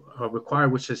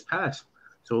which has passed.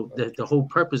 So the whole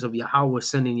purpose of Yahweh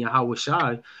sending Yahweh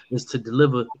Shai is to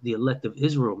deliver the elect of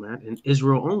Israel, man, and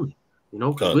Israel only. You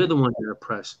know, because we're the ones that are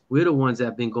oppressed. We're the ones that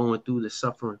have been going through the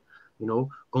suffering, you know,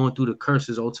 going through the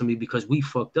curses ultimately because we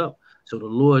fucked up. So the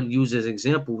Lord used as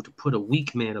example to put a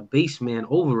weak man, a base man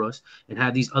over us and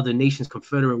have these other nations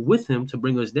confederate with him to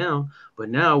bring us down. But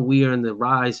now we are in the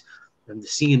rise and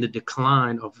seeing the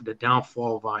decline of the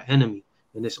downfall of our enemy.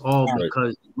 And it's all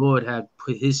because the Lord had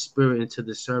put his spirit into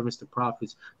the servants, the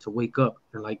prophets, to wake up.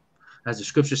 And like, as the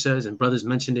scripture says, and brothers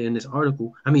mentioned it in this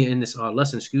article, in this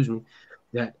lesson, excuse me,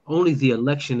 that only the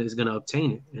election is going to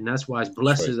obtain it. And that's why it's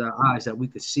blessed as our eyes that we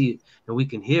could see it and we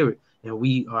can hear it. And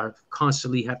we are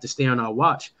constantly have to stay on our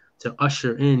watch to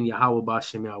usher in Yahweh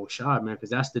Bashem Yahweh Shai, man, because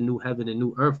that's the new heaven and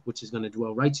new earth, which is going to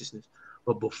dwell righteousness.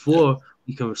 But before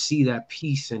we can see that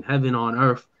peace in heaven on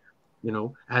earth, you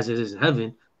know, as it is in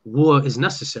heaven, war is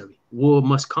necessary. War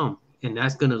must come. And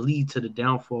that's going to lead to the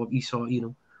downfall of Esau,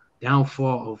 Edom,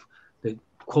 downfall of the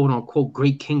quote unquote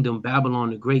great kingdom, Babylon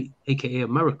the Great, aka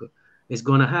America. It's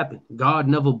going to happen. God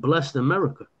never blessed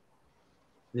America.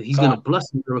 He's going to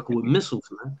bless America with missiles,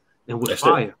 man, and with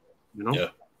fire. You know.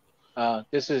 Yeah.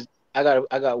 This is I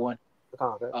got one.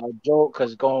 Joe,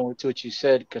 because going to what you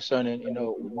said concerning, you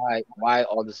know, why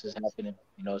all this is happening,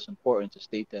 you know, it's important to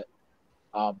state that.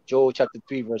 Joel chapter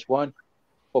 3 verse 1.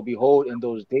 For behold, in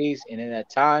those days and in that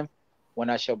time, when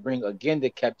I shall bring again the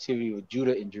captivity of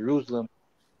Judah and Jerusalem,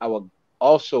 I will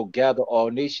also gather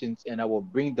all nations, and I will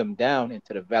bring them down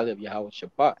into the valley of Yahweh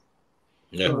Shabbat.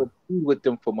 And will be with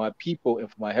them for my people and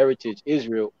for my heritage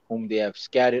Israel, whom they have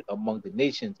scattered among the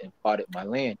nations and parted my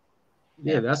land.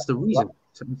 Yeah, that's the reason.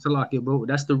 Bro,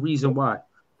 that's the reason why.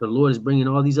 The Lord is bringing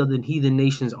all these other heathen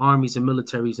nations, armies, and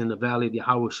militaries in the valley of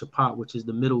Yahweh Shaphat, which is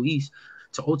the Middle East,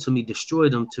 to ultimately destroy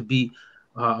them, to be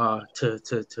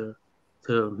to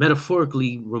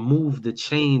metaphorically remove the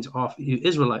chains off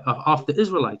off the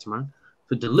Israelites, man,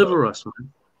 to deliver us,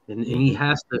 man. And he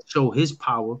has to show his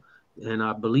power. And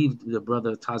I believe the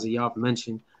brother Tazayaf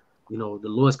mentioned, you know, the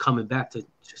Lord's coming back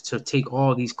to take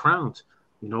all these crowns,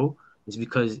 you know. It's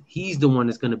because he's the one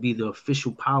that's going to be the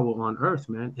official power on earth,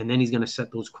 man. And then he's going to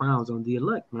set those crowns on the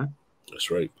elect, man.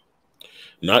 That's right.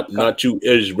 Not you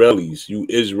Israelis. You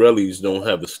Israelis don't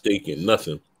have a stake in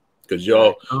nothing, because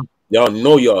y'all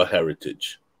know y'all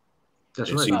heritage.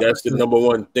 That's right. See, that's the number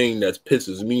one thing that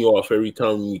pisses me off every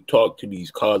time we talk to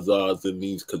these Khazars and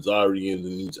these Khazarians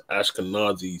and these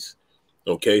Ashkenazis.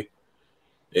 Okay,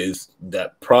 is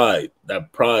that pride?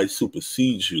 That pride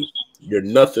supersedes you. You're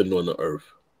nothing on the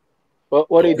earth. But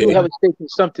they do have a stake in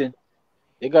something.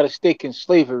 They got a stake in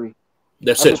slavery.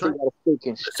 That's it. They got a stake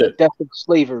in the death of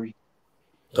slavery.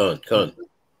 Con.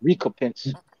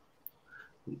 Recompense.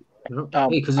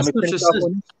 Because the scripture says,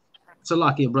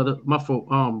 Salakia, brother, my fault.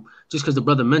 Just because the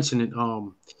brother mentioned it,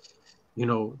 you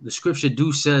know, the scripture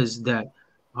says that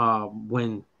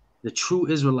when the true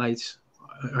Israelites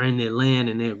are in their land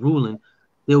and they're ruling,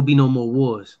 there will be no more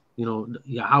wars. You know,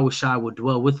 Yahweh Shai will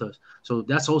dwell with us. So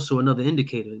that's also another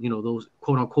indicator. You know, those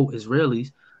quote unquote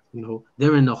Israelis, you know,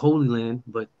 they're in the Holy Land,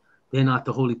 but they're not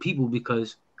the holy people,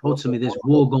 because ultimately there's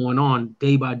war going on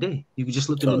day by day. You can just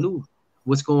look in the news.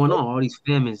 What's going on? All these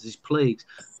famines, these plagues,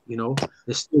 you know,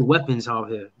 there's still weapons out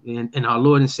here. And our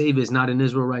Lord and Savior is not in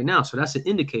Israel right now. So that's an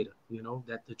indicator, you know,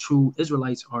 that the true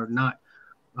Israelites are not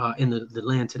in the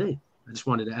land today. I just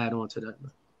wanted to add on to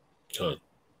that.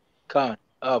 Khan.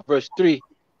 Verse 3.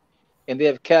 And they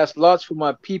have cast lots for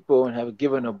my people, and have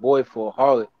given a boy for a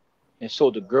harlot, and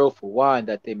sold a girl for wine,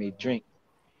 that they may drink.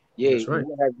 Yea, That's right.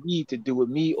 what have ye to do with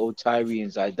me, O Tyre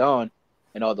and Zidon,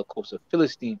 and all the coasts of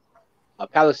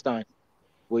Palestine?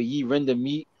 Will ye render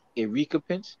me a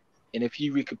recompense? And if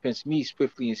ye recompense me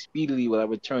swiftly and speedily, will I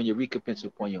return your recompense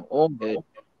upon your own head,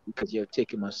 because ye have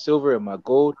taken my silver and my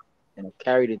gold, and have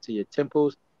carried into your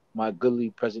temples my goodly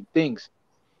present things.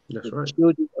 That's the right.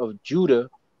 children of Judah,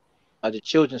 the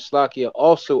children Slakia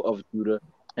also of Judah,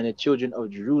 and the children of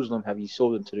Jerusalem have ye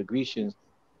sold unto the Grecians,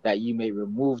 that ye may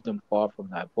remove them far from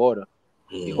thy border.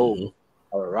 Behold,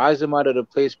 I will rise them out of the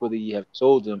place whither ye have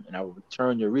sold them, and I will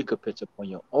return your recompense upon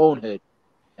your own head,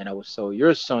 and I will sell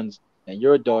your sons and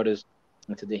your daughters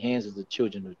into the hands of the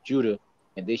children of Judah,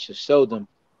 and they shall sell them.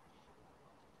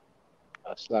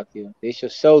 They shall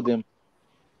sell them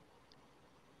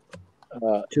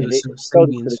To and the they sell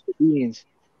them to the Sabaeans,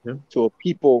 to a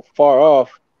people far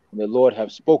off, and the Lord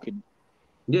have spoken.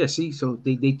 Yeah, see, so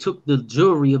they took the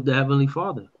jewelry of the Heavenly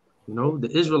Father, you know, the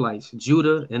Israelites,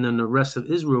 Judah, and then the rest of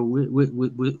Israel. We're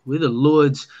the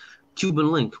Lord's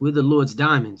Cuban link. We're the Lord's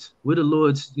diamonds. We're the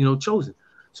Lord's, you know, chosen.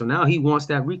 So now he wants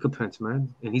that recompense,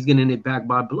 man, and he's getting it back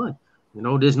by blood. You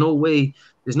know, there's no way,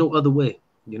 there's no other way.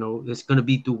 You know, it's going to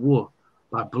be through war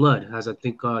by blood, as I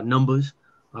think Numbers,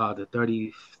 the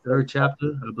 33rd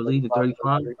chapter, I believe, the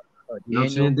 35. You know what I'm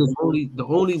saying? There's the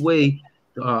only way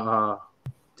to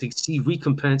see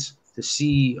recompense, to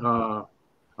see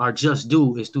our just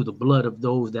due, is through the blood of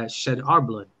those that shed our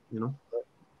blood. You know,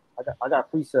 I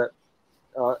got precept.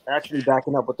 Actually,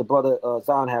 backing up what the brother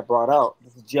Zahn had brought out.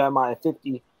 This is Jeremiah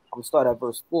 50. I'm gonna start at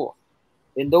verse 4.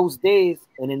 In those days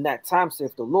and in that time,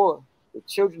 saith the Lord, the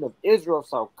children of Israel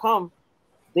shall come,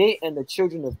 they and the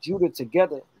children of Judah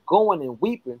together, going and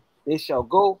weeping. They shall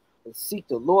go and seek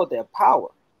the Lord their power.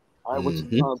 All right, which is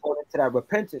going into that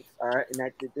repentance. All right, and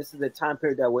that this is the time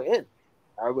period that we're in.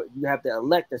 All right, you have the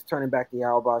elect that's turning back to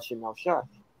Yahweh Shem Shah.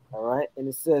 All right, and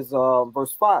it says,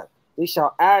 verse 5, they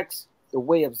shall ask the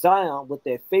way of Zion with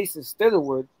their faces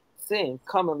thitherward, saying,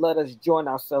 come and let us join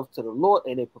ourselves to the Lord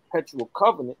in a perpetual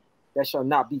covenant that shall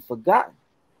not be forgotten.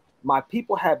 My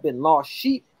people have been lost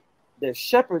sheep. Their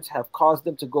shepherds have caused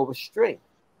them to go astray.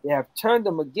 They have turned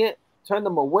them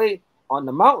away on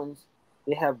the mountains.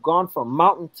 They have gone from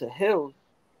mountain to hill.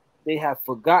 They have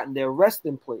forgotten their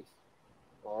resting place.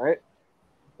 All right,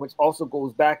 which also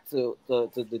goes back to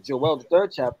the Joel, the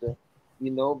 3rd chapter. You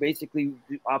know, basically,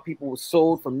 our people were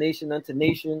sold from nation unto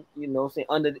nation. You know, say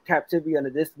under the captivity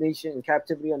under this nation and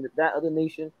captivity under that other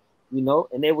nation. You know,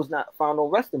 and there was not found no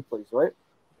resting place. Right?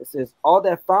 It says all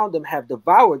that found them have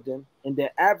devoured them, and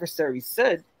their adversaries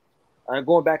said.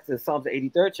 Going back to the Psalms, the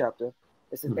 83rd chapter.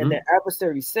 It says, and their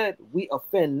adversaries said, we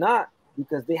offend not,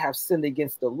 because they have sinned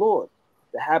against the Lord,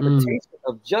 the habitation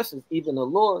of justice, even the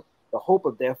Lord, the hope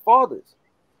of their fathers.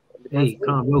 Hey,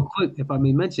 real quick, if I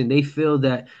may mention, they feel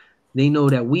that they know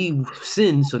that we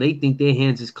sin, so they think their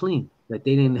hands is clean. That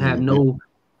they didn't have no.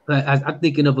 I'm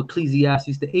thinking of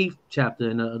Ecclesiastes, the 8th chapter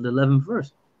and the 11th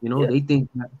verse. You know, they think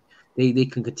that they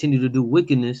can continue to do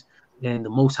wickedness, and the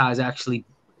Most High is actually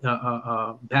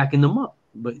backing them up.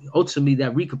 But ultimately,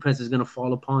 that recompense is going to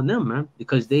fall upon them, man,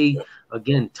 because they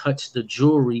again touch the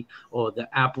jewelry or the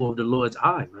apple of the Lord's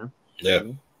eye, man. Yeah.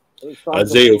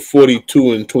 Isaiah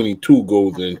 42 and 22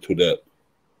 goes into that.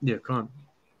 Yeah, come on.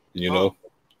 You know,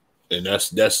 and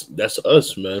that's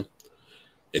us, man.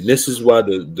 And this is why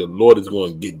the Lord is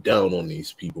going to get down on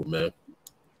these people, man,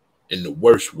 in the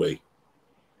worst way.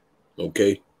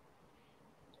 Okay?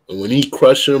 And when he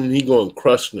crush them, he going to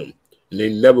crush them. And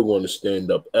they never going to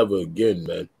stand up ever again,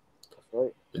 man.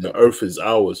 Right. And the earth is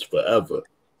ours forever.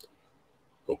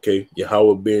 Okay?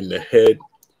 Yahweh being the head,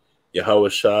 Yahweh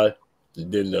Shai,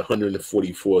 and then the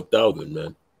 144,000,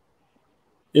 man.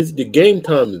 It's the game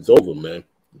time is over, man.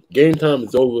 Game time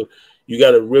is over. You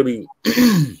got to really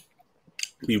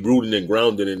be rooted and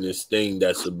grounded in this thing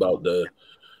that's about to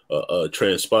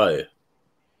transpire.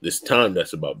 This time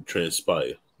that's about to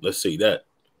transpire. Let's say that.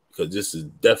 Because this is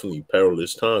definitely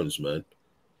perilous times, man.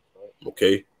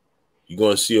 Okay? You're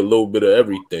going to see a little bit of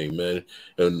everything, man.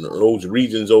 And those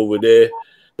regions over there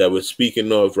that we're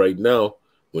speaking of right now,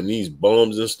 when these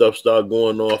bombs and stuff start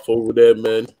going off over there,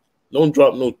 man, don't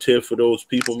drop no tear for those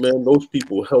people, man. Those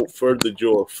people help further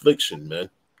your affliction, man.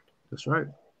 That's right.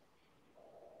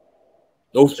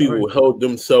 Those people held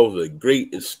themselves a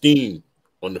great esteem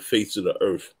on the face of the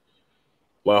earth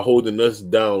while holding us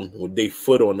down with their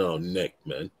foot on our neck,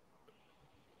 man.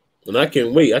 And I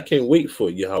can't wait. I can't wait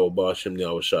for Yahweh Ba'ashem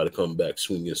Yahushua to come back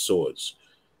swinging swords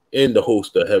and the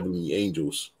host of heavenly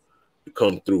angels to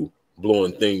come through,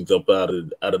 blowing things up out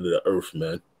of the earth,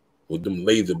 man, with them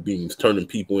laser beams, turning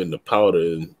people into powder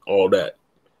and all that.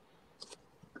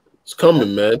 It's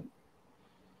coming, man.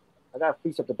 I got a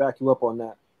precept to back you up on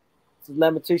that. This is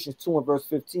Lamentations 2 and verse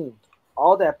 15.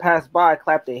 All that pass by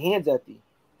clap their hands at thee.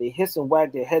 They hiss and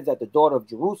wag their heads at the daughter of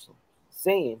Jerusalem,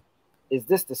 saying, is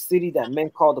this the city that men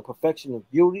call the perfection of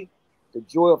beauty, the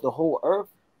joy of the whole earth?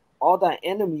 All thy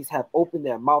enemies have opened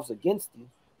their mouths against thee.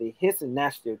 They hiss and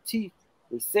gnash their teeth.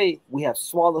 They say, we have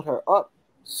swallowed her up.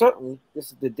 Certainly,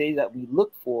 this is the day that we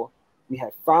look for. We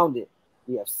have found it.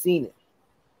 We have seen it.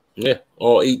 Yeah,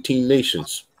 all 18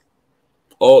 nations.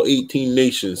 All 18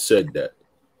 nations said that.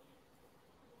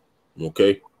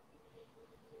 Okay?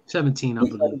 17, I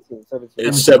believe. 17.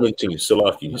 It's 17,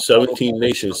 Salaki. 17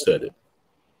 nations said it.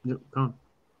 Yep, come.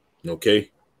 Okay?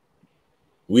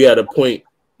 We at a point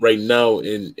right now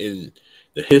in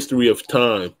the history of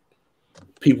time,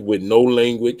 people with no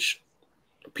language,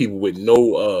 people with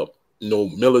no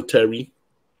military,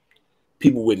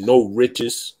 people with no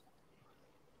riches.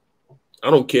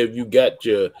 I don't care if you got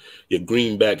your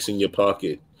greenbacks in your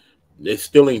pocket. They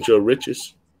still ain't your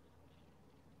riches.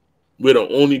 We're the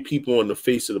only people on the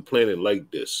face of the planet like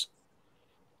this.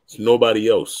 It's nobody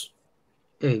else.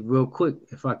 Hey, real quick,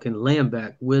 if I can land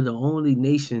back, we're the only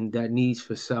nation that needs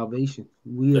for salvation.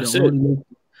 We are That's the only nation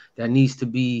that needs to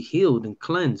be healed and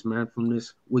cleansed, man, from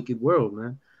this wicked world,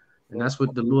 man. And that's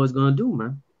what the Lord's gonna do,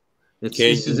 man.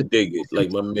 Can you dig it?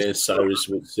 Like my man Cyrus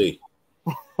would say.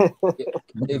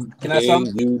 Can I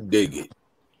you dig it?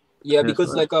 Yeah,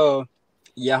 because like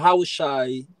Yahweh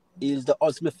Shai is the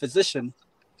ultimate physician.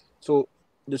 So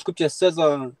the scripture says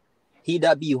he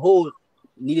that be whole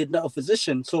needed not a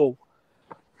physician. So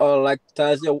like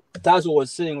Tazo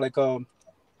was saying, like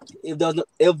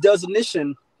if there's a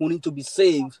nation who need to be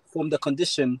saved from the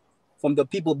condition, from the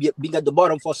people being at the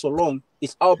bottom for so long,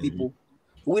 it's our people.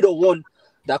 We don't want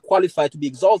that qualified to be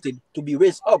exalted, to be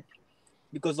raised up.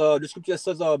 Because the scripture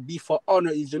says, be for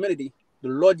honor is humility. The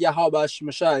Lord Yahweh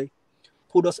Shemashai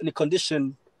put us in a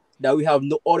condition that we have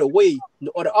no other way,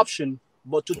 no other option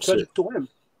but to turn to him.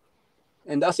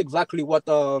 And that's exactly what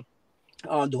the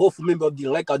hopeful member of the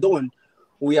elect are doing.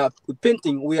 We are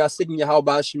repenting, we are seeking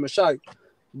Yahweh Shemashai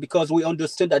because we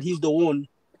understand that he's the one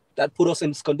that put us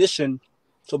in this condition.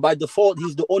 So by default,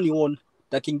 he's the only one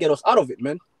that can get us out of it,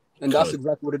 man. And that's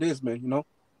exactly what it is, man, you know?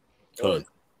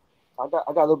 I got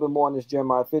a little bit more on this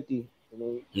Jeremiah 50.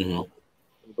 And then,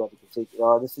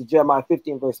 this is Jeremiah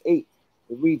 50 and verse 8.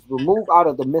 It reads, remove out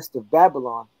of the midst of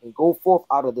Babylon and go forth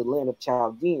out of the land of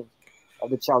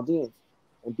the Chaldeans,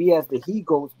 and be as the he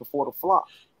goats before the flock.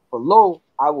 For lo,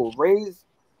 I will raise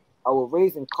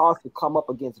and cause to come up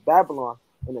against Babylon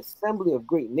an assembly of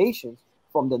great nations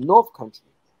from the north country,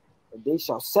 and they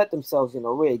shall set themselves in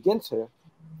array against her.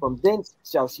 From thence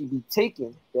shall she be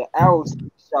taken, their arrows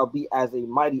shall be as a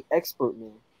mighty expert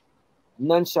man.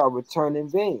 None shall return in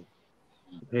vain.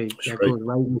 Hey, that goes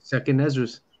right in 2nd Ezra,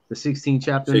 the 16th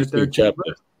chapter and the 13th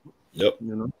chapter. Yep.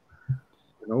 You know,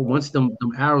 You know, once them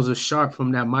arrows are sharp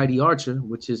from that mighty archer,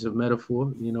 which is a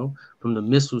metaphor, you know, from the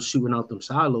missiles shooting out them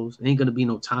silos, ain't gonna be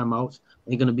no timeouts,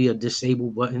 ain't gonna be a disable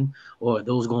button or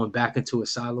those going back into a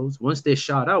silos. Once they're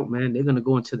shot out, man, they're gonna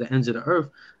go into the ends of the earth,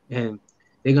 and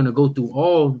they're gonna go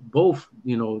through both,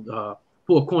 you know,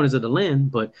 four corners of the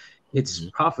land. But it's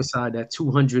prophesied that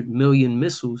 200 million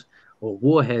missiles or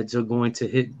warheads are going to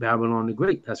hit Babylon the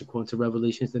Great. That's according to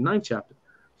Revelations, the 9th chapter.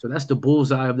 So that's the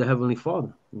bullseye of the Heavenly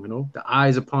Father. You know, the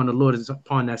eyes upon the Lord is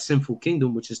upon that sinful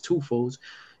kingdom, which is twofolds.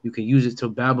 You can use it to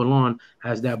Babylon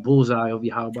has that bullseye of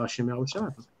Yahweh Shem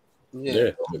Yahushua.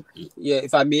 Yeah. Yeah,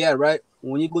 if I may add, right?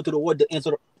 When you go to the word, the ends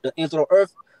of the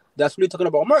earth, that's really talking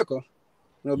about America.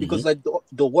 You know, because like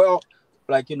the world,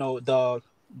 like, you know, the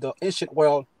ancient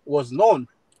world was known.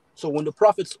 So when the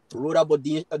prophets wrote about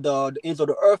the ends of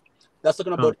the earth, that's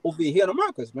talking about over here in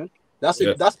Americas, man. That's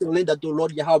the land that the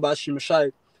Lord Yahweh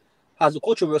Shemashai has a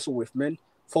controversy with, man,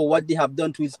 for what they have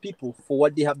done to his people, for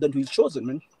what they have done to his chosen,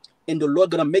 man. And the Lord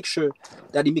gonna make sure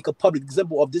that he make a public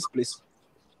example of this place.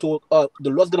 To the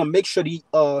Lord's gonna make sure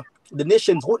the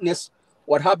nations witness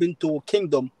what happened to a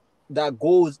kingdom that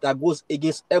goes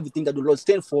against everything that the Lord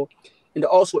stands for, and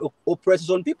also oppresses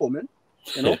his own people, man.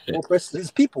 You know, oppresses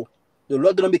his people. The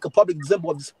Lord gonna make a public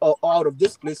example of this, out of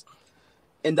this place,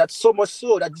 and that's so much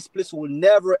so that this place will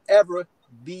never ever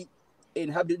be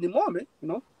inhabited anymore, man. You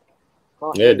know.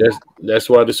 Yeah,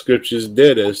 that's why the scripture's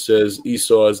there that says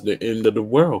Esau is the end of the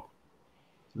world.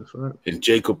 That's right. And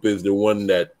Jacob is the one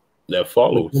that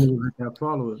follows. That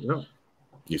follows, yeah.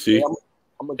 You see?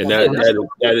 And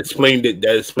that explained it.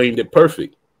 That explained it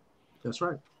perfect. That's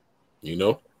right. You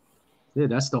know? Yeah,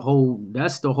 that's the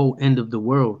whole end of the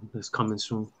world that's coming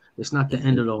soon. It's not the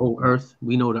end of the whole earth.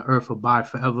 We know the earth will abide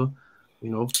forever. You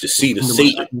know, the seed of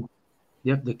Satan.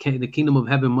 Yep, the kingdom of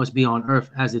heaven must be on earth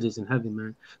as it is in heaven,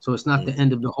 man. So it's not the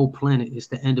end of the whole planet. It's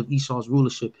the end of Esau's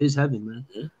rulership, his heaven, man.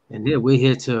 And yeah, we're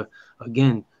here to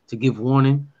give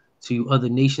warning to other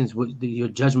nations what your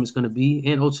judgment's going to be,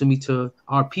 and ultimately to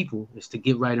our people is to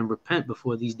get right and repent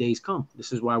before these days come.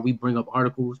 This is why we bring up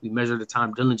articles. We measure the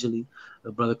time diligently.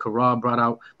 The brother Karab brought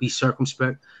out, be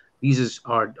circumspect. These is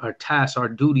our tasks, our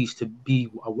duties to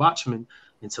be a watchman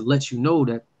and to let you know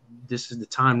that this is the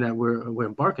time that we're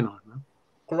embarking on, man.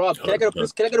 Rob, can I get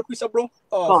a precept, bro?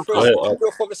 First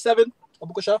Peter 4:7.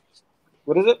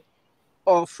 What is it?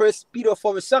 First Peter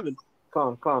 4:7.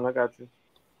 Con, I got you.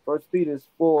 First Peter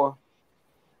 4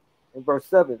 and verse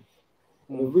 7.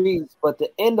 It reads, "But the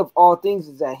end of all things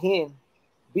is at hand.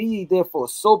 Be ye therefore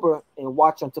sober and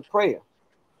watch unto prayer."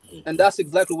 And that's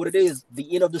exactly what it is.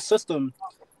 The end of the system,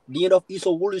 the end of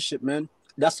Esau rulership, man.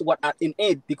 That's what in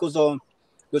end, because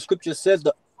the scripture says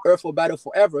the earth will battle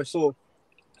forever. So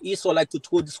Esau like to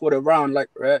twirl this word around, like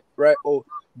right, or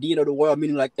the end of the world,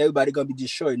 meaning like everybody gonna be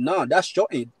destroyed. No, that's your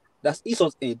end. That's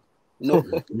Esau's end. You know,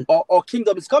 our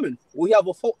kingdom is coming. We have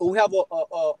a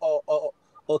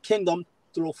kingdom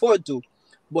to look forward to,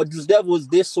 but these devils,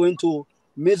 they're so into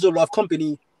miserable of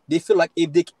company. They feel like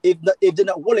if they're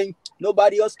not willing,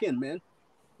 nobody else can, man.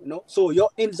 You know, so your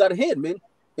end is at hand, man,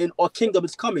 and our kingdom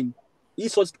is coming.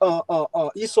 Esau's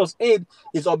end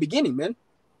is our beginning, man.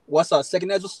 What's our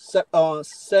second Ezra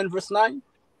 7 verse 9?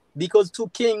 Because two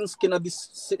kings cannot be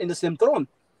sit in the same throne.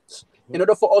 In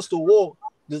order for us to war,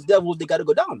 these devils, they gotta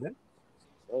go down, man.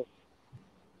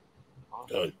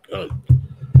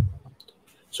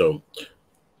 So,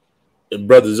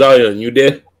 brother Zion, you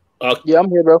there? Yeah, I'm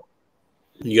here, bro.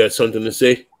 You got something to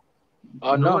say?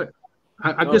 No.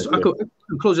 I guess I could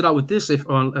close it out with this, if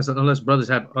unless brothers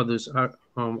have others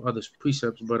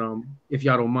precepts. But if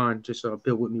y'all don't mind, just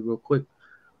bear with me real quick.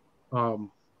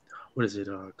 What is it?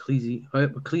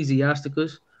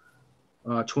 Ecclesiasticus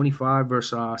 25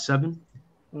 verse 7.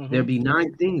 There be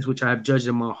 9 things which I have judged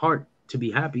in my heart to be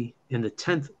happy, and the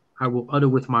 10th I will utter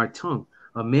with my tongue.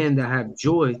 A man that hath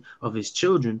joy of his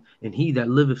children, and he that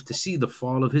liveth to see the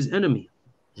fall of his enemy.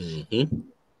 And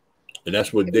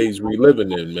that's what days we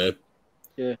living in, man.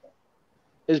 Yeah,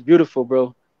 it's beautiful,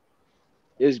 bro.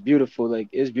 It's beautiful. Like,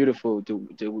 it's beautiful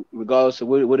to regardless of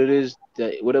what it is,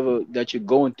 that whatever that you're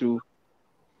going through,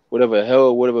 whatever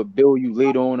hell, whatever bill you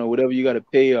laid on, or whatever you got to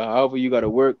pay, or however you got to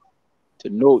work, to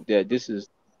note that this is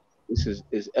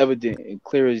evident and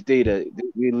clear as day that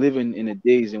we're living in the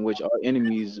days in which our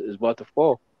enemies is about to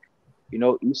fall. You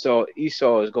know,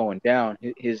 Esau is going down.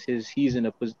 He's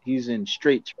in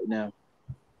straits right now.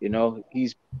 You know,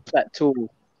 he's plateaued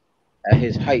at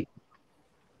his height,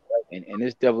 right? And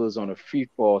this devil is on a free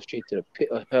fall straight to the pit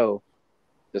of hell.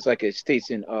 Just like it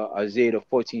states in Isaiah the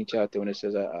 14th chapter when it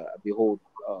says, "I behold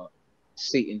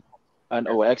Satan," and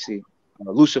actually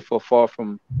Lucifer fall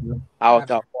from out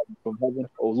from heaven,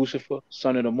 O Lucifer,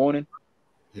 son of the morning.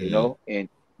 you know, and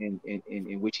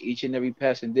in which each and every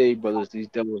passing day, brothers, these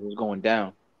devils is going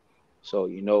down. So,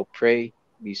 you know, pray,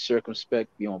 be circumspect,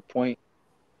 be on point,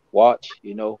 watch,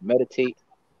 you know, meditate,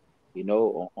 you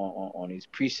know, on these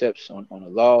precepts, on the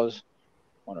laws,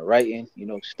 on the writing, you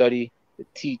know, study, to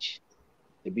teach,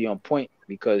 to be on point,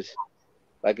 because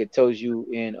like it tells you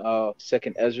in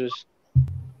Second Ezra's,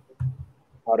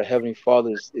 how the Heavenly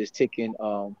Father is taking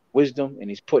wisdom and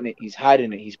he's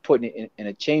hiding it, he's putting it in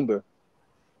a chamber,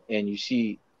 and you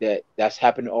see that that's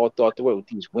happening all throughout the world with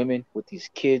these women, with these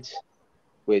kids,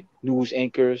 with news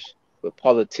anchors, with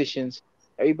politicians.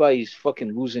 Everybody's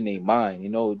fucking losing their mind. You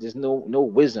know, there's no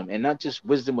wisdom, and not just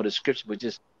wisdom of the scripture, but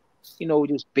just, you know,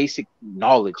 just basic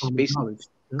knowledge, Common basic knowledge.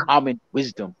 Yeah. common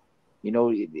wisdom. You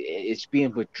know, it's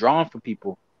being withdrawn from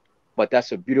people, but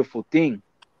that's a beautiful thing,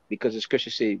 because the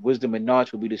scriptures say wisdom and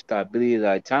knowledge will be the stability of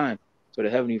thy time. So the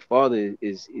Heavenly Father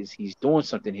is he's doing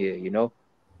something here. You know,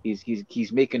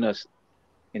 he's making us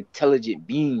intelligent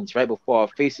beings right before our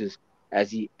faces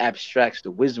as he abstracts the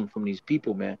wisdom from these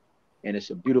people, man. And it's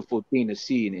a beautiful thing to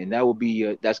see, and that will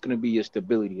be that's going to be your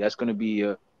stability. That's going to be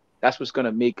that's what's going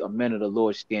to make a man of the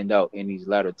Lord stand out in these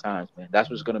latter times, man. That's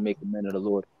what's going to make a man of the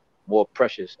Lord more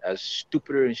precious. As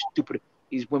stupider and stupider,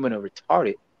 these women are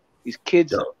retarded. These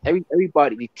kids,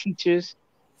 everybody, the teachers,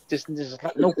 just there's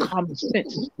no common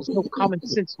sense. There's no common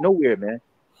sense nowhere, man.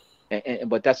 And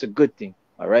but that's a good thing.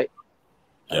 All right.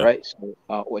 All Yeah. right.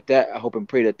 So with that, I hope and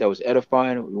pray that that was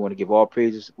edifying. We want to give all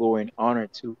praises, glory, and honor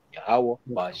to Yahweh.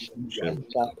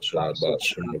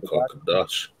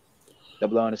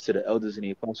 Double honors to the elders and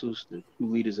the apostles, the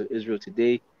true leaders of Israel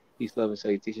today. Peace, love, and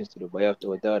salutations to the Bayaf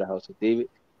Wadah, the house of David.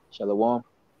 Shalom.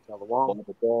 Shalom.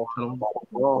 Baba Ball. Shalom. Baba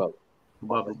Ball.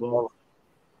 Baba Ball.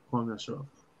 Kwame Ashraf.